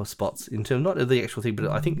some spots in terms, not of the actual thing,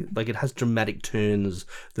 but I think, like, it has dramatic turns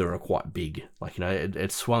that are quite big. Like,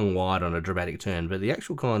 it swung wide on a dramatic turn, but the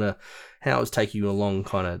actual kind of how it was taking you along,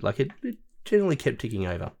 kind of like it generally kept ticking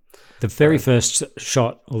over. The very first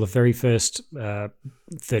shot, or the very first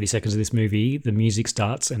 30 seconds of this movie, the music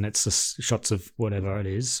starts and it's the shots of whatever it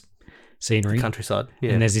is, scenery. The countryside,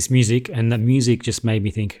 yeah. And there's this music, and the music just made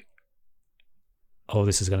me think, oh,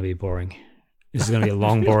 this is going to be boring. This is going to be a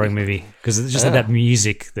long, boring movie. Because it's just that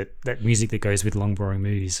music that goes with long, boring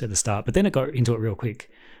movies at the start. But then it got into it real quick.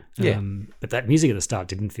 Yeah. But that music at the start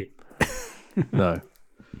didn't fit. No.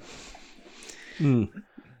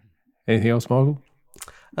 Anything else, Michael?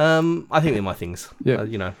 I think they're my things. Yeah. I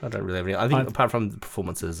don't really have any. I think apart from the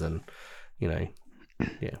performances and, yeah.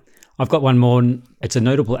 I've got one more. It's a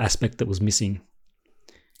notable aspect that was missing.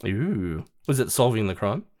 Ooh. Was it solving the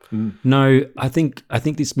crime? No, I think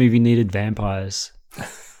this movie needed vampires.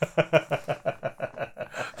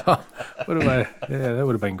 That would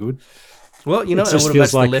have been good. Well, it just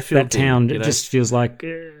feels like left field that town. thing, It just feels like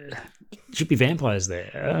should be vampires there.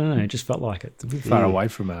 I don't know. It just felt like it. It's a bit far away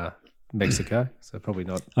from Mexico, so probably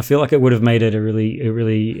not. I feel like it would have made it a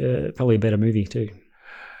really probably a better movie too.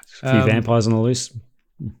 A few vampires on the loose.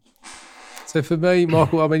 So for me,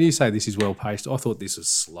 Michael, you say this is well paced. I thought this was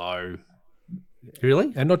slow.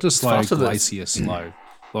 Really? And not just slow, glacier slow.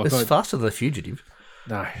 Like it's faster than The Fugitive.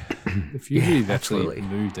 No. The Fugitive actually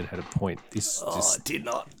moved and had a point. This it did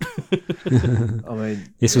not.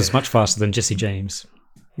 This was much faster than Jesse James.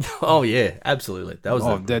 Oh yeah, absolutely. That was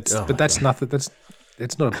that's nothing.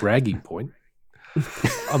 That's not a bragging point.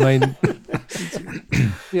 I've listened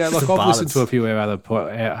to a few of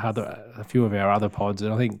our other pods,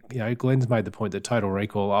 and I think Glenn's made the point that Total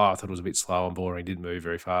Recall. I thought it was a bit slow and boring, didn't move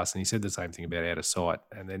very fast, and he said the same thing about Out of Sight.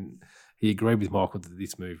 And then he agreed with Michael that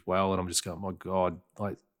this moved well, and I'm just going, my God,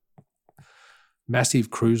 like massive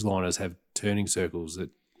cruise liners have turning circles that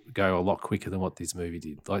go a lot quicker than what this movie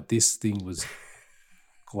did. Like this thing was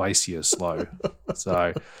glacier slow.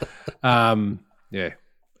 So, yeah.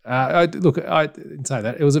 I didn't say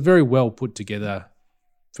that. It was a very well put together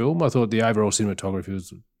film. I thought the overall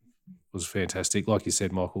cinematography was fantastic. Like you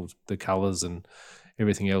said, Michael, the colours and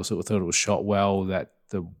everything else. I thought it was shot well. That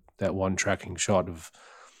one tracking shot of,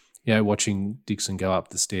 watching Dixon go up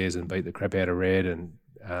the stairs and beat the crap out of Red, and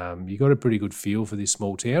you got a pretty good feel for this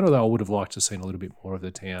small town. Although I would have liked to have seen a little bit more of the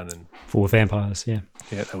town and full of vampires. Yeah,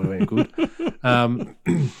 that would have been good.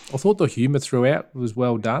 I thought the humour throughout was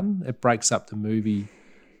well done. It breaks up the movie.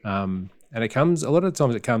 And it comes, a lot of the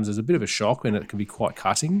times it comes as a bit of a shock and it can be quite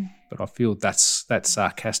cutting, but I feel that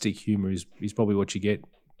sarcastic humour is probably what you get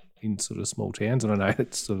in sort of small towns. And I know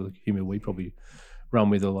it's sort of humour we probably run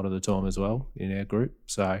with a lot of the time as well in our group.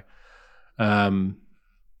 So, other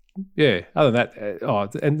than that,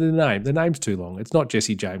 and the name's too long. It's not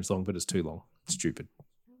Jesse James long, but it's too long. It's stupid.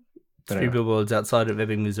 Three Billboards Outside of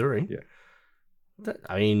Ebbing, Missouri. Yeah.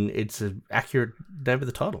 It's an accurate name of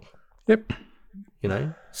the title. Yep.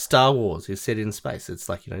 Star Wars is set in space. It's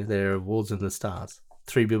like, there are wars in the stars.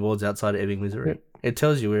 Three Billboards Outside of Ebbing, Missouri. Yep. It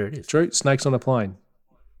tells you where it is. True. Snakes on a plane.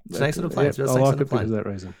 Snakes on a plane. Yep. I like it because of that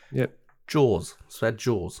reason. Yep. Jaws. It's about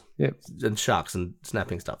Jaws. Yep. And sharks and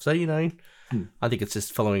snapping stuff. So, I think it's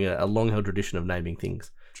just following a long-held tradition of naming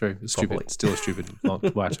things. True. It's stupid. It's still a stupid. Far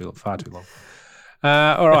too long.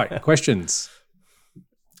 All right. Questions.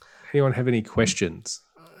 Anyone have any questions?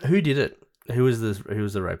 Who did it? Who was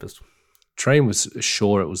the rapist? Treen was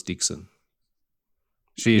sure it was Dixon.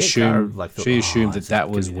 She assumed that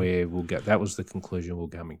was where we'll get. That was the conclusion we're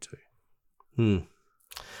coming to.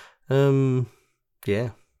 Yeah.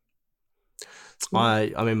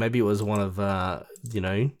 I mean, maybe it was one of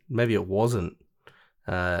maybe it wasn't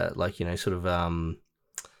sort of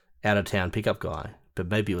out of town pickup guy, but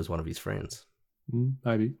maybe it was one of his friends.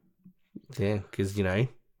 Maybe. Yeah, because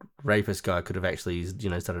rapist guy could have actually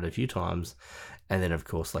started a few times. And then, of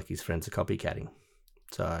course, his friends are copycatting.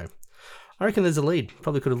 So I reckon there's a lead.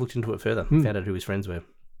 Probably could have looked into it further, found out who his friends were.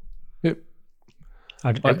 Yep.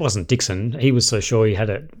 It wasn't Dixon. He was so sure he had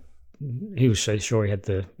it. He was so sure he had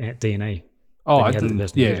the DNA. Oh, at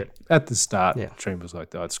the start, Treen was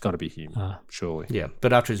like, oh, it's got to be him, surely. Yeah,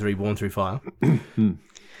 but after he's reborn through fire.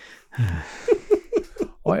 I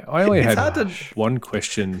only had one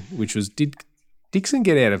question, which was, did Dixon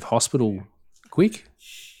get out of hospital quick?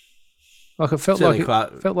 Like it felt like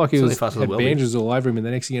he was had bandages all over him, and the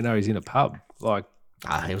next thing you know, he's in a pub. Like,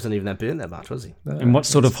 he wasn't even that burnt that much, was he? No, and what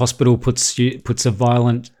sort of hospital puts a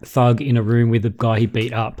violent thug in a room with a guy he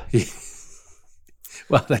beat up?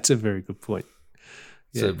 Well, that's a very good point.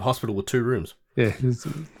 It's a hospital with 2 rooms. Yeah, I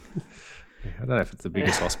don't know if it's the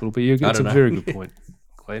biggest hospital, but it's a very good point,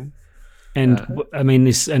 Glenn. And I mean,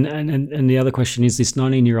 this and the other question is, this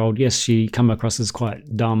 19-year-old. Yes, she come across as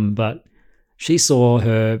quite dumb, but she saw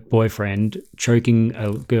her boyfriend choking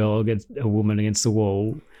a woman against the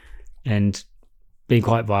wall and being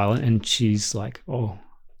quite violent, and she's like, "Oh,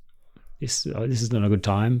 this is not a good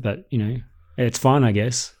time," but it's fine, I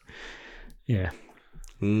guess. Yeah.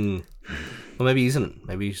 Well, maybe he isn't.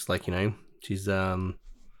 Maybe she's like, she's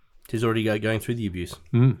already going through the abuse.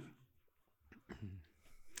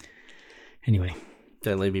 Anyway,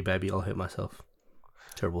 don't leave me, baby. I'll hurt myself.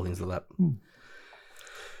 Terrible things like that.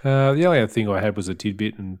 The only other thing I had was a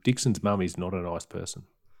tidbit, and Dixon's mum is not a nice person.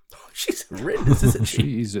 She's horrendous, isn't she?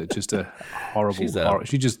 She's just a horrible.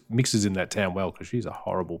 She just mixes in that town well because she's a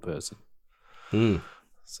horrible person.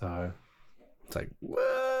 So it's like,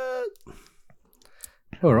 what?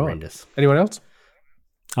 All right. Horrendous. Anyone else?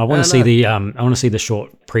 I want to see the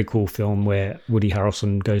short prequel film where Woody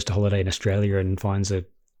Harrelson goes to holiday in Australia and finds a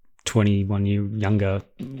 21-year younger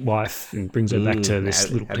wife and brings her back to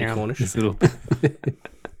this little town.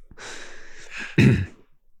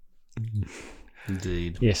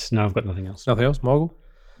 Indeed. Yes. No, I've got nothing else. Nothing else, Michael?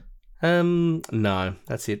 No,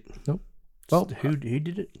 that's it. Nope. Well, who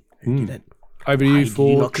did it? Who did it? Over to you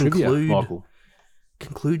for trivia, Michael.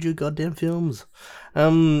 Conclude your goddamn films.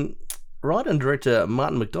 Writer and director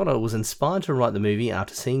Martin McDonough was inspired to write the movie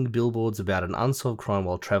after seeing billboards about an unsolved crime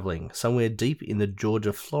while travelling somewhere deep in the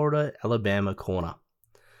Georgia, Florida, Alabama corner.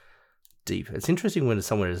 Deep. It's interesting when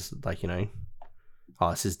somewhere is like,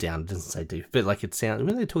 this is down, it doesn't say deep, but like it sounds,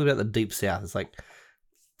 when they talk about the deep south, it's like,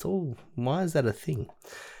 why is that a thing?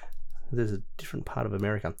 There's a different part of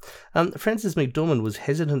America. Frances McDormand was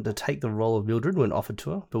hesitant to take the role of Mildred when offered to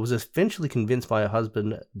her, but was eventually convinced by her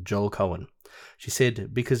husband, Joel Cohen. She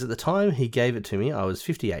said, "Because at the time he gave it to me, I was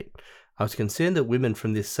 58. I was concerned that women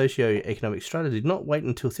from this socio-economic strata did not wait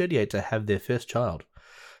until 38 to have their first child.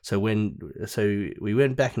 So we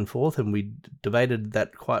went back and forth, and we debated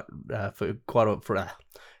that quite for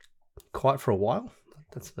a while.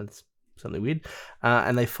 That's something weird.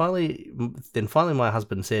 And finally my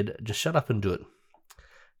husband said, "Just shut up and do it."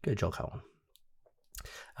 Go jog, Helen.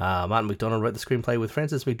 Martin McDonagh wrote the screenplay with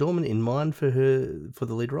Frances McDormand in mind for the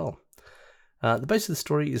lead role. The base of the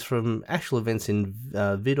story is from actual events in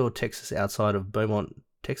Vidor, Texas, outside of Beaumont,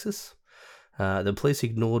 Texas. The police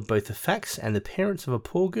ignored both the facts and the parents of a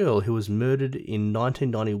poor girl who was murdered in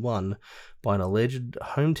 1991 by an alleged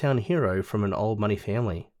hometown hero from an old money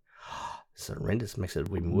family. It's horrendous, makes it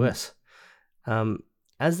even worse.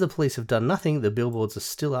 As the police have done nothing, the billboards are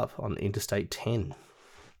still up on Interstate 10.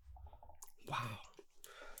 Wow.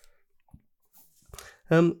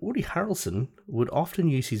 Woody Harrelson would often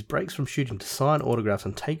use his breaks from shooting to sign autographs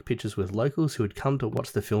and take pictures with locals who had come to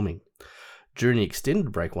watch the filming. During the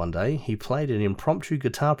extended break one day, he played an impromptu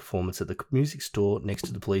guitar performance at the music store next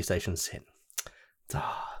to the police station set. Go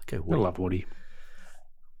Woody. I love Woody.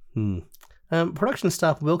 Production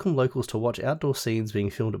staff welcomed locals to watch outdoor scenes being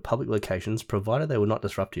filmed at public locations, provided they were not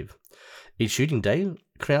disruptive. Each shooting day,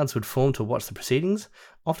 crowds would form to watch the proceedings,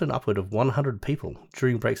 often upward of 100 people.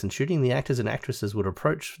 During breaks and shooting, the actors and actresses would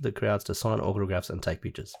approach the crowds to sign autographs and take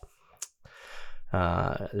pictures.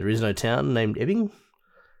 There is no town named Ebbing.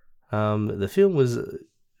 The film was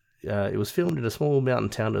filmed in a small mountain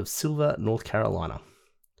town of Silver, North Carolina.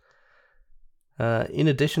 In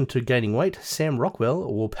addition to gaining weight, Sam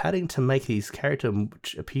Rockwell wore padding to make his character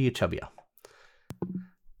appear chubbier.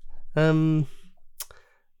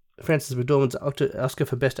 Frances McDormand's Oscar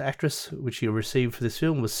for Best Actress, which she received for this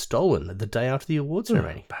film, was stolen the day after the awards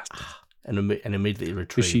ceremony. And immediately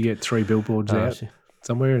retrieved. Did she get 3 billboards out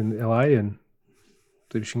somewhere in LA and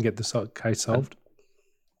she can get the case solved?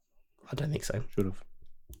 I don't think so. Should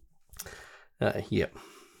have. Yep.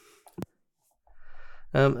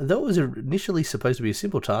 Though it was initially supposed to be a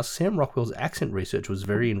simple task, Sam Rockwell's accent research was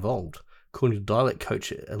very involved. According to dialect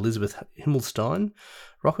coach Elizabeth Himmelstein,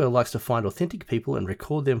 Rockwell likes to find authentic people and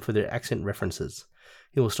record them for their accent references.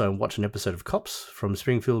 Himmelstein watched an episode of Cops from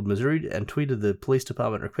Springfield, Missouri, and tweeted the police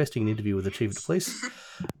department requesting an interview with the chief of police.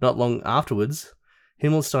 Not long afterwards,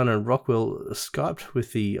 Himmelstein and Rockwell Skyped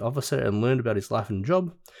with the officer and learned about his life and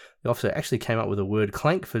job. The officer actually came up with a word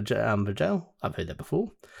clank for jail. I've heard that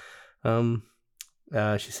before.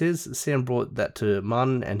 She says Sam brought that to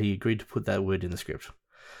Martin and he agreed to put that word in the script.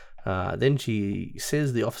 Then she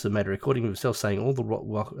says the officer made a recording of himself saying all the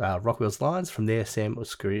Rockwell's lines. From there, Sam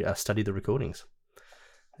studied the recordings.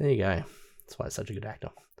 There you go. That's why he's such a good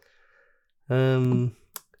actor.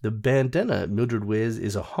 The bandana Mildred wears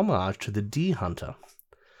is a homage to The Deer Hunter,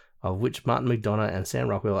 of which Martin McDonagh and Sam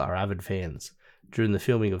Rockwell are avid fans. During the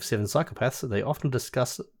filming of Seven Psychopaths, they often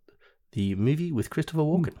discuss the movie with Christopher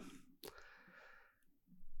Walken.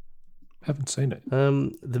 Haven't seen it.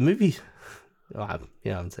 The movie... I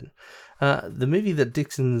haven't seen it. The movie that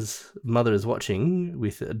Dixon's mother is watching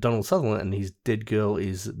with Donald Sutherland and his dead girl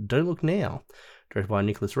is Don't Look Now, directed by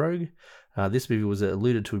Nicholas Roeg. This movie was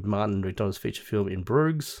alluded to Martin McDonagh's feature film in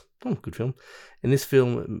Brogues. Oh, good film. In this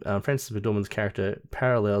film, Frances McDormand's character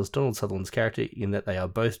parallels Donald Sutherland's character in that they are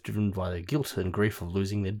both driven by the guilt and grief of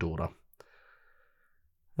losing their daughter.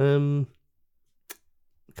 A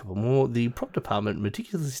couple more. The prop department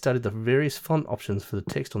meticulously studied the various font options for the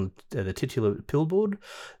text on the titular billboard.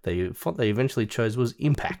 The font they eventually chose was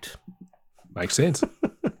Impact. Makes sense.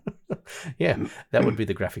 Yeah, that would be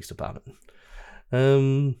the graphics department.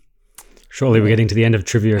 Surely we're getting to the end of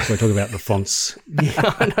trivia if we're talking about the fonts.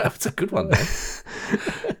 Yeah, I know. It's a good one,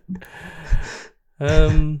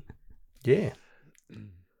 though. Yeah.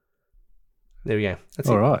 There we go. That's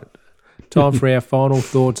all it. right. Time for our final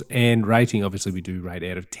thoughts and rating. Obviously, we do rate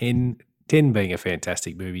out of 10. 10 being a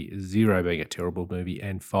fantastic movie, 0 being a terrible movie,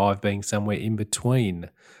 and 5 being somewhere in between.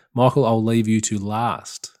 Michael, I'll leave you to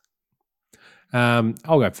last. I'll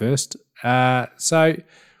go first. So,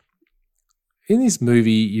 in this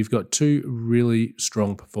movie, you've got 2 really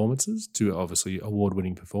strong performances, 2 obviously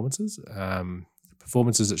award-winning performances.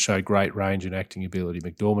 Performances that show great range and acting ability.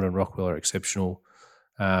 McDormand and Rockwell are exceptional,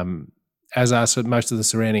 as are most of the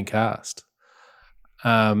surrounding cast.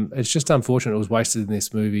 It's just unfortunate it was wasted in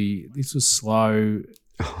this movie. This was slow.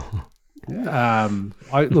 I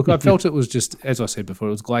felt it was just, as I said before,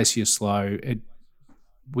 it was glacier slow.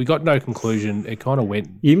 We got no conclusion. It kind of went.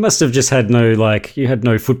 You must have just had you had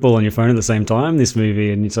no football on your phone at the same time, this movie,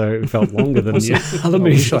 and so it felt longer than the other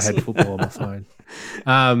movies. I wish I had football on my phone.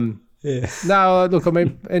 Yeah. No, look, I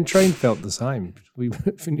mean, and Treen felt the same. We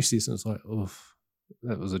finished this and it was like, oof,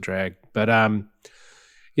 that was a drag. But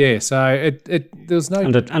Yeah, so there was no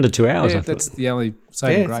under 2 hours. Yeah, I that's thought. the only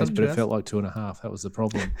saving grace, under but 2 it hours. felt like 2.5. That was the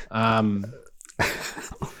problem.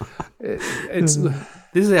 It's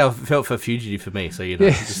This is how it felt for Fugitive for me. So you know,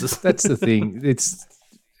 yeah, this is... that's the thing. It's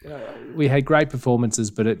we had great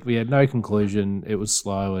performances, but we had no conclusion. It was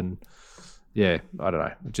slow, and yeah, I don't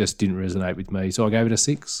know. It just didn't resonate with me. So I gave it a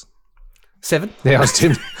 6. 7. Yeah, I was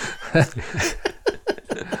Tim.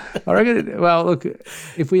 I reckon. Well, look,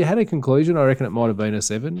 if we had a conclusion, I reckon it might have been a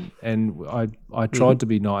 7, and I tried to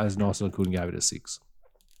be as nice as I could and gave it a 6.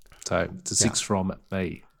 So it's a 6 from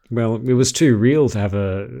me. Well, it was too real to have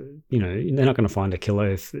a. They're not going to find a killer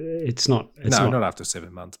if it's not. Not after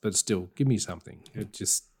 7 months, but still, give me something. It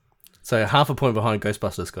just. So half a point behind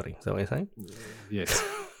Ghostbusters, Scotty. Is that what you're saying? Yes.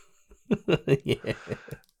 Yeah.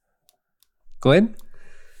 Glenn?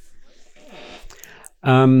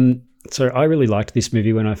 So I really liked this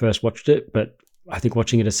movie when I first watched it, but I think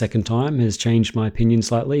watching it a second time has changed my opinion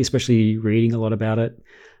slightly, especially reading a lot about it,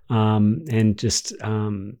 and just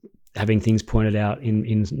having things pointed out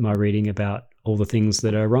in my reading about all the things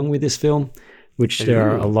that are wrong with this film, which there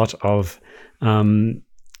are a lot of.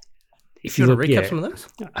 If you want look, to recap some of those?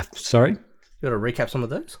 Sorry? You want to recap some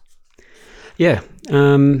of those? Yeah.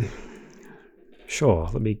 Sure.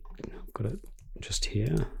 I've got it just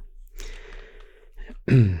here.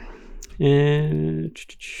 And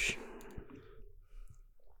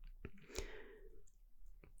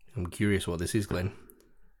I'm curious what this is, Glenn.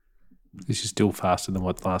 This is still faster than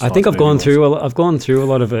what last. I think I've gone through a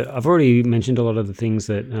lot of it. I've already mentioned a lot of the things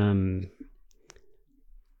that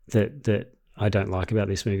that I don't like about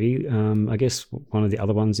this movie. I guess one of the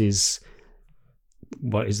other ones is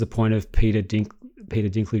what is the point of Peter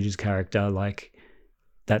Dinklage's character? Like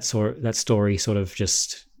that story sort of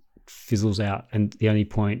just fizzles out, and the only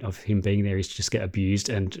point of him being there is to just get abused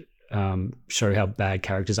and show how bad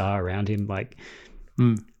characters are around him. Like,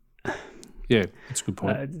 yeah, that's a good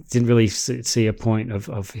point. Didn't really see a point of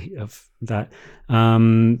that.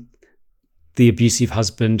 The abusive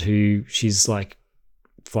husband, who she's like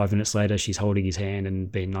 5 minutes later, she's holding his hand and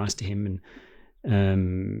being nice to him,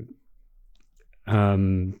 and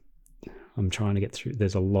I'm trying to get through.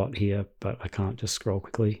 There's a lot here, but I can't just scroll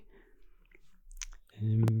quickly.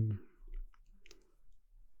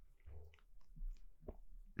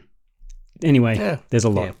 Anyway, there's a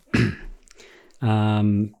lot,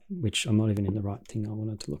 which I'm not even in the right thing I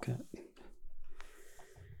wanted to look at.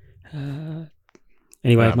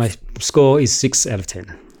 Anyway, my score is 6 out of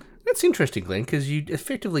 10. That's interesting, Glenn, because you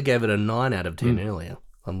effectively gave it a 9 out of 10 earlier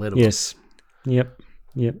on Letterboxd. Yes.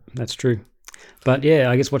 Yep, that's true. But yeah,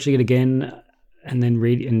 I guess watching it again and then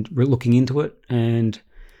looking into it, and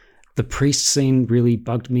the priest scene really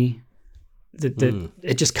bugged me.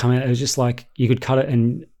 It just came out. It was just like you could cut it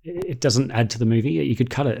and it doesn't add to the movie. You could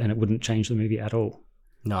cut it and it wouldn't change the movie at all.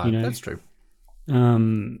 No, that's true.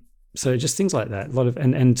 So just things like that. A lot of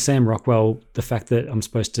and Sam Rockwell. The fact that I'm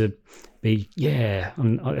supposed to be at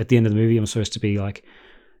the end of the movie, I'm supposed to be like,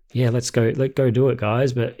 let's go do it,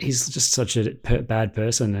 guys. But he's just such a bad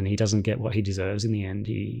person, and he doesn't get what he deserves in the end.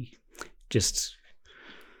 He just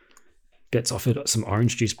gets offered some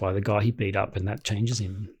orange juice by the guy he beat up, and that changes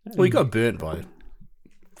him. Well, he got burnt by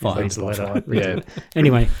reads the letter. Yeah.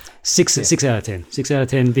 Anyway, 6 out of 10. 6 out of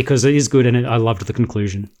 10 because it is good, and I loved the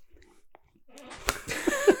conclusion.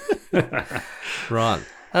 Right,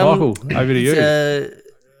 Michael, over to you.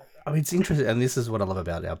 It's interesting, and this is what I love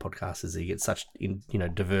about our podcast is you get such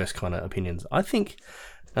diverse kind of opinions. I think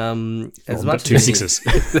as much two as 6s.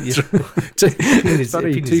 It's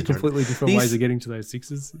funny, two completely different ways of getting to those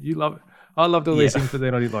 6s. You love it. I loved all these things, but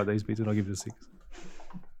then I didn't like these bits, and I'll give it a 6.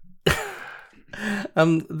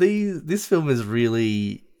 This film is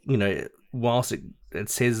really, whilst it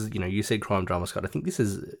says, you said crime drama, Scott, I think this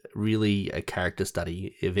is really a character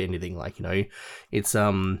study, if anything. Like, it's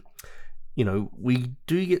we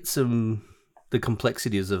do get the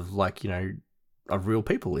complexities of of real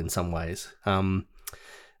people in some ways.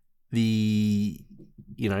 We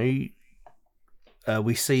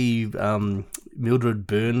see Mildred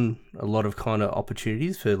burn a lot of kind of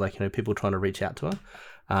opportunities for people trying to reach out to her.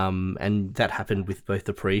 And that happened with both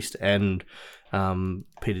the priest and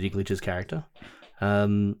Peter Dinklage's character.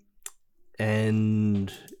 And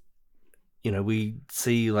we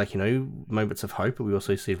see moments of hope, but we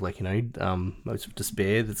also see moments of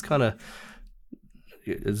despair. That's kind of,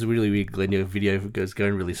 it's really weird, Glenn. Your video goes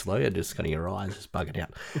going really slow, and just kind of your eyes just bug it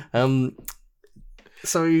out.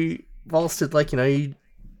 So whilst it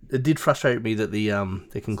it did frustrate me that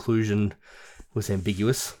the conclusion was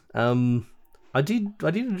ambiguous. I did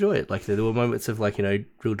enjoy it. There were moments of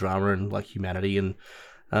real drama and humanity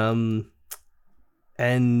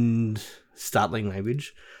and startling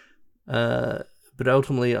language. But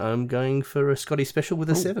ultimately, I'm going for a Scotty special with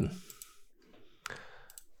a 7.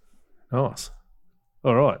 Nice.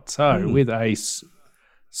 All right. So with a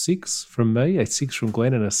 6 from me, a 6 from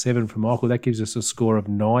Glenn, and a 7 from Michael, that gives us a score of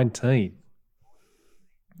 19.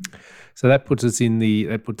 So that puts us in the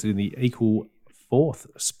equal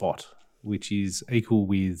 4th spot, which is equal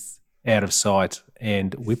with Out of Sight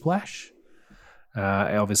and Whiplash.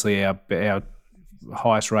 Obviously, our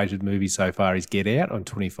highest rated movie so far is Get Out on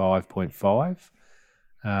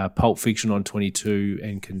 25.5, Pulp Fiction on 22,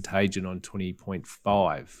 and Contagion on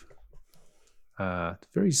 20.5.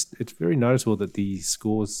 It's very noticeable that the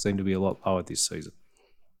scores seem to be a lot lower this season.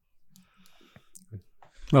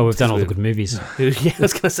 Well, we've done all the good movies. Yeah, I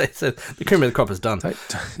was going to say, so the cream of the crop is done.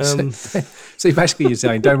 See, basically you're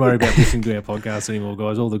saying, don't worry about listening to our podcast anymore,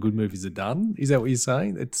 guys. All the good movies are done. Is that what you're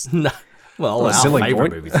saying? It's no. Well, our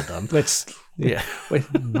favourite movies are done.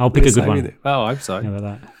 I'll pick a good one. Oh, I hope so. How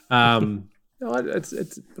about that? No,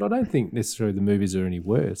 but I don't think necessarily the movies are any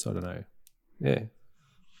worse. I don't know. Yeah.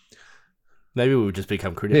 Maybe we'll just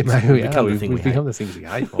become critics. Yeah, maybe we become are. the thing We've we become hate. the things we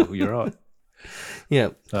hate, Michael. You're right.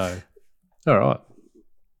 Yeah. So, all right.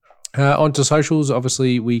 On to socials,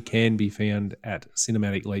 obviously, we can be found at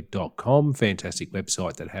cinematicleap.com, fantastic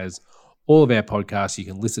website that has all of our podcasts. You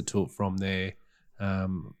can listen to it from there.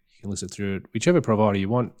 You can listen through it, whichever provider you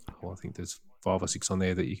want. Well, I think there's 5 or 6 on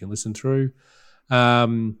there that you can listen through.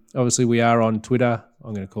 Obviously, we are on Twitter.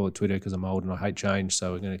 I'm going to call it Twitter because I'm old and I hate change,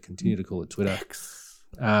 so we're going to continue to call it Twitter.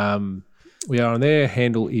 We are on there.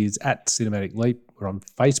 Handle is at Cinematic Leap. We're on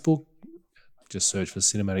Facebook. Just search for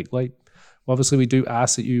Cinematic Leap. Obviously, we do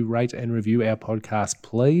ask that you rate and review our podcast,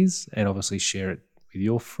 please, and obviously share it with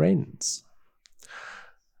your friends.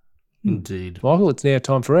 Indeed. Michael, it's now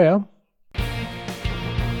time for our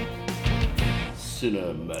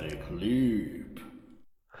Cinematic Leap.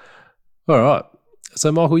 All right.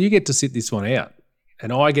 So, Michael, you get to sit this one out,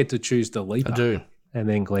 and I get to choose the leaper. I do. And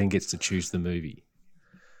then Glenn gets to choose the movie.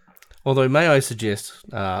 Although, may I suggest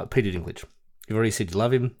Peter Dinklage? You've already said you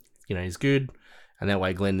love him. You know, he's good. And that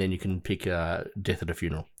way, Glenn, then you can pick Death at a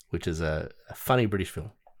Funeral, which is a funny British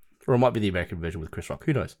film. Or it might be the American version with Chris Rock.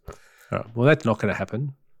 Who knows? All right. Well, that's not going to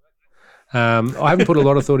happen. I haven't put a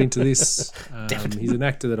lot of thought into this. He's an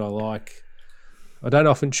actor that I like. I don't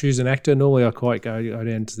often choose an actor. Normally, I quite go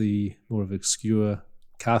down to the more of obscure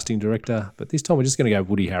casting director. But this time, we're just going to go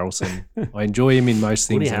Woody Harrelson. I enjoy him in most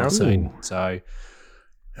things that I've seen. So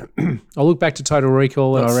I'll look back to Total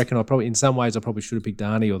Recall, and I reckon I probably should have picked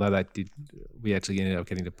Arnie, although we actually ended up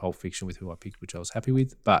getting to Pulp Fiction with who I picked, which I was happy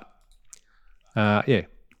with. But yeah,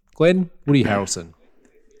 Glenn, Woody Harrelson.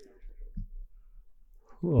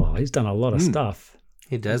 Oh, he's done a lot of stuff.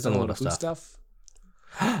 He does done a lot of good stuff.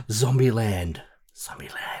 Zombieland.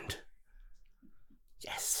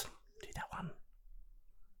 Yes, do that one.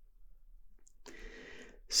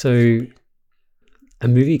 So, a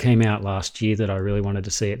movie came out last year that I really wanted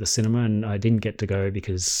to see at the cinema, and I didn't get to go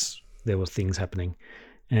because there were things happening.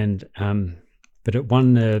 And but it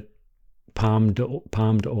won the Palme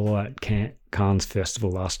d'Or at Cannes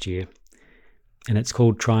Festival last year, and it's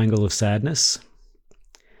called Triangle of Sadness.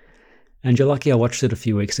 And you're lucky I watched it a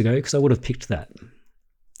few weeks ago because I would have picked that,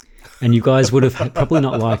 and you guys would have probably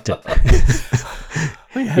not liked it.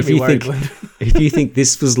 If you think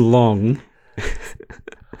this was long,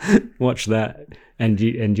 watch that. And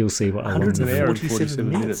you'll see what I want. It's an hour and 47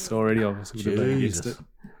 minutes already. Obviously, would have been against it.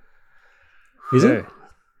 Is it?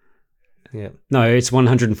 Yeah. No, it's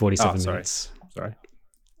 147 sorry. minutes. Sorry.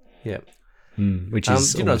 Yeah. Which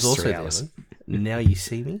is almost also 3 hours. Now You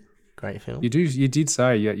See Me. Great film. You did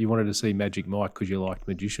say you wanted to see Magic Mike because you liked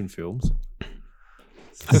magician films.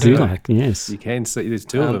 I do like, yes. You can see there's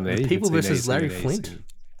 2 of them there. People versus Larry Flint.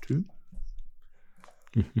 True.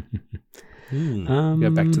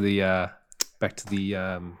 Go back to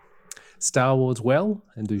the Star Wars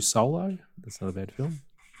and do Solo. That's not a bad film.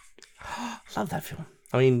 Love that film.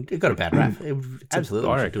 I mean, it got a bad rap. Absolutely.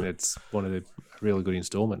 I reckon it's one of a really good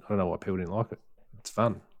installment. I don't know why people didn't like it. It's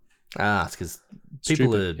fun. It's because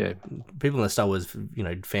people in the Star Wars,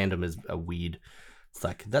 fandom are weird. It's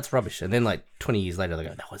like, that's rubbish. And then 20 years later, they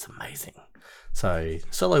go, that was amazing. So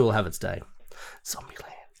Solo will have its day. Zombieland.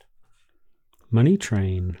 Money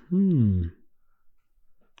Train.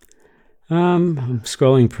 I'm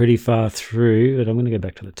scrolling pretty far through, but I'm going to go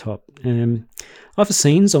back to the top. I've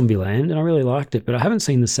seen Zombieland, and I really liked it, but I haven't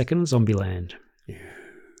seen the second Zombieland.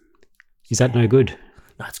 Is that no good?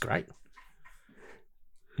 No, it's great.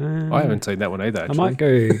 I haven't seen that one either, actually.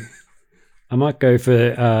 I might go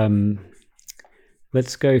for,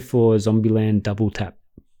 let's go for Zombieland Double Tap.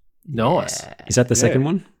 Nice. Is that the second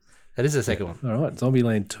one? That is the second one. All right,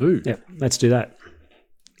 Zombieland 2. Yep, let's do that.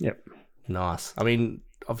 Yep. Nice. I mean,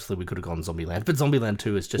 obviously we could have gone Zombieland, but Zombieland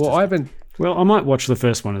 2 is just. Well, I haven't. Well, I might watch the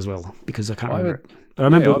first one as well because I can't remember it. But I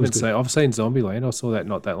remember Yeah, it was good. I've seen Zombieland. I saw that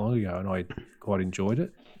not that long ago, and I quite enjoyed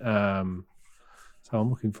it. So I'm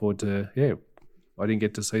looking forward to. Yeah, I didn't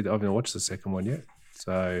get to see. I haven't watched the second one yet.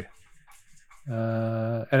 So,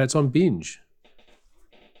 and it's on Binge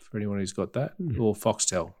for anyone who's got that, or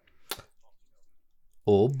Foxtel.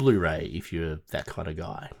 Or Blu-ray if you're that kind of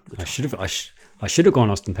guy. I should have gone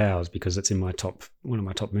Austin Powers because it's in my one of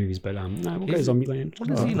my top movies. But no, we'll go Zombieland. What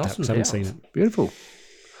is he in Austin I haven't Powers? seen it. Beautiful.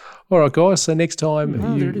 All right, guys. So next time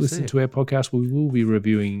there you it is listen there. to our podcast, we will be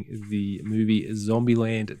reviewing the movie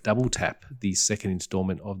Zombieland Double Tap, the second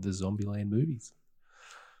installment of the Zombieland movies.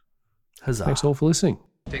 Huzzah. Thanks all for listening.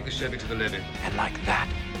 Take the Chevy to the levee. And like that,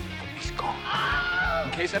 he's gone.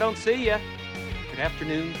 In case I don't see ya, good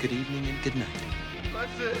afternoon, good evening, and good night.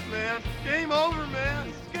 That's it, man. Game over, man.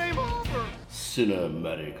 It's game over.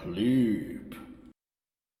 Cinematic Leap.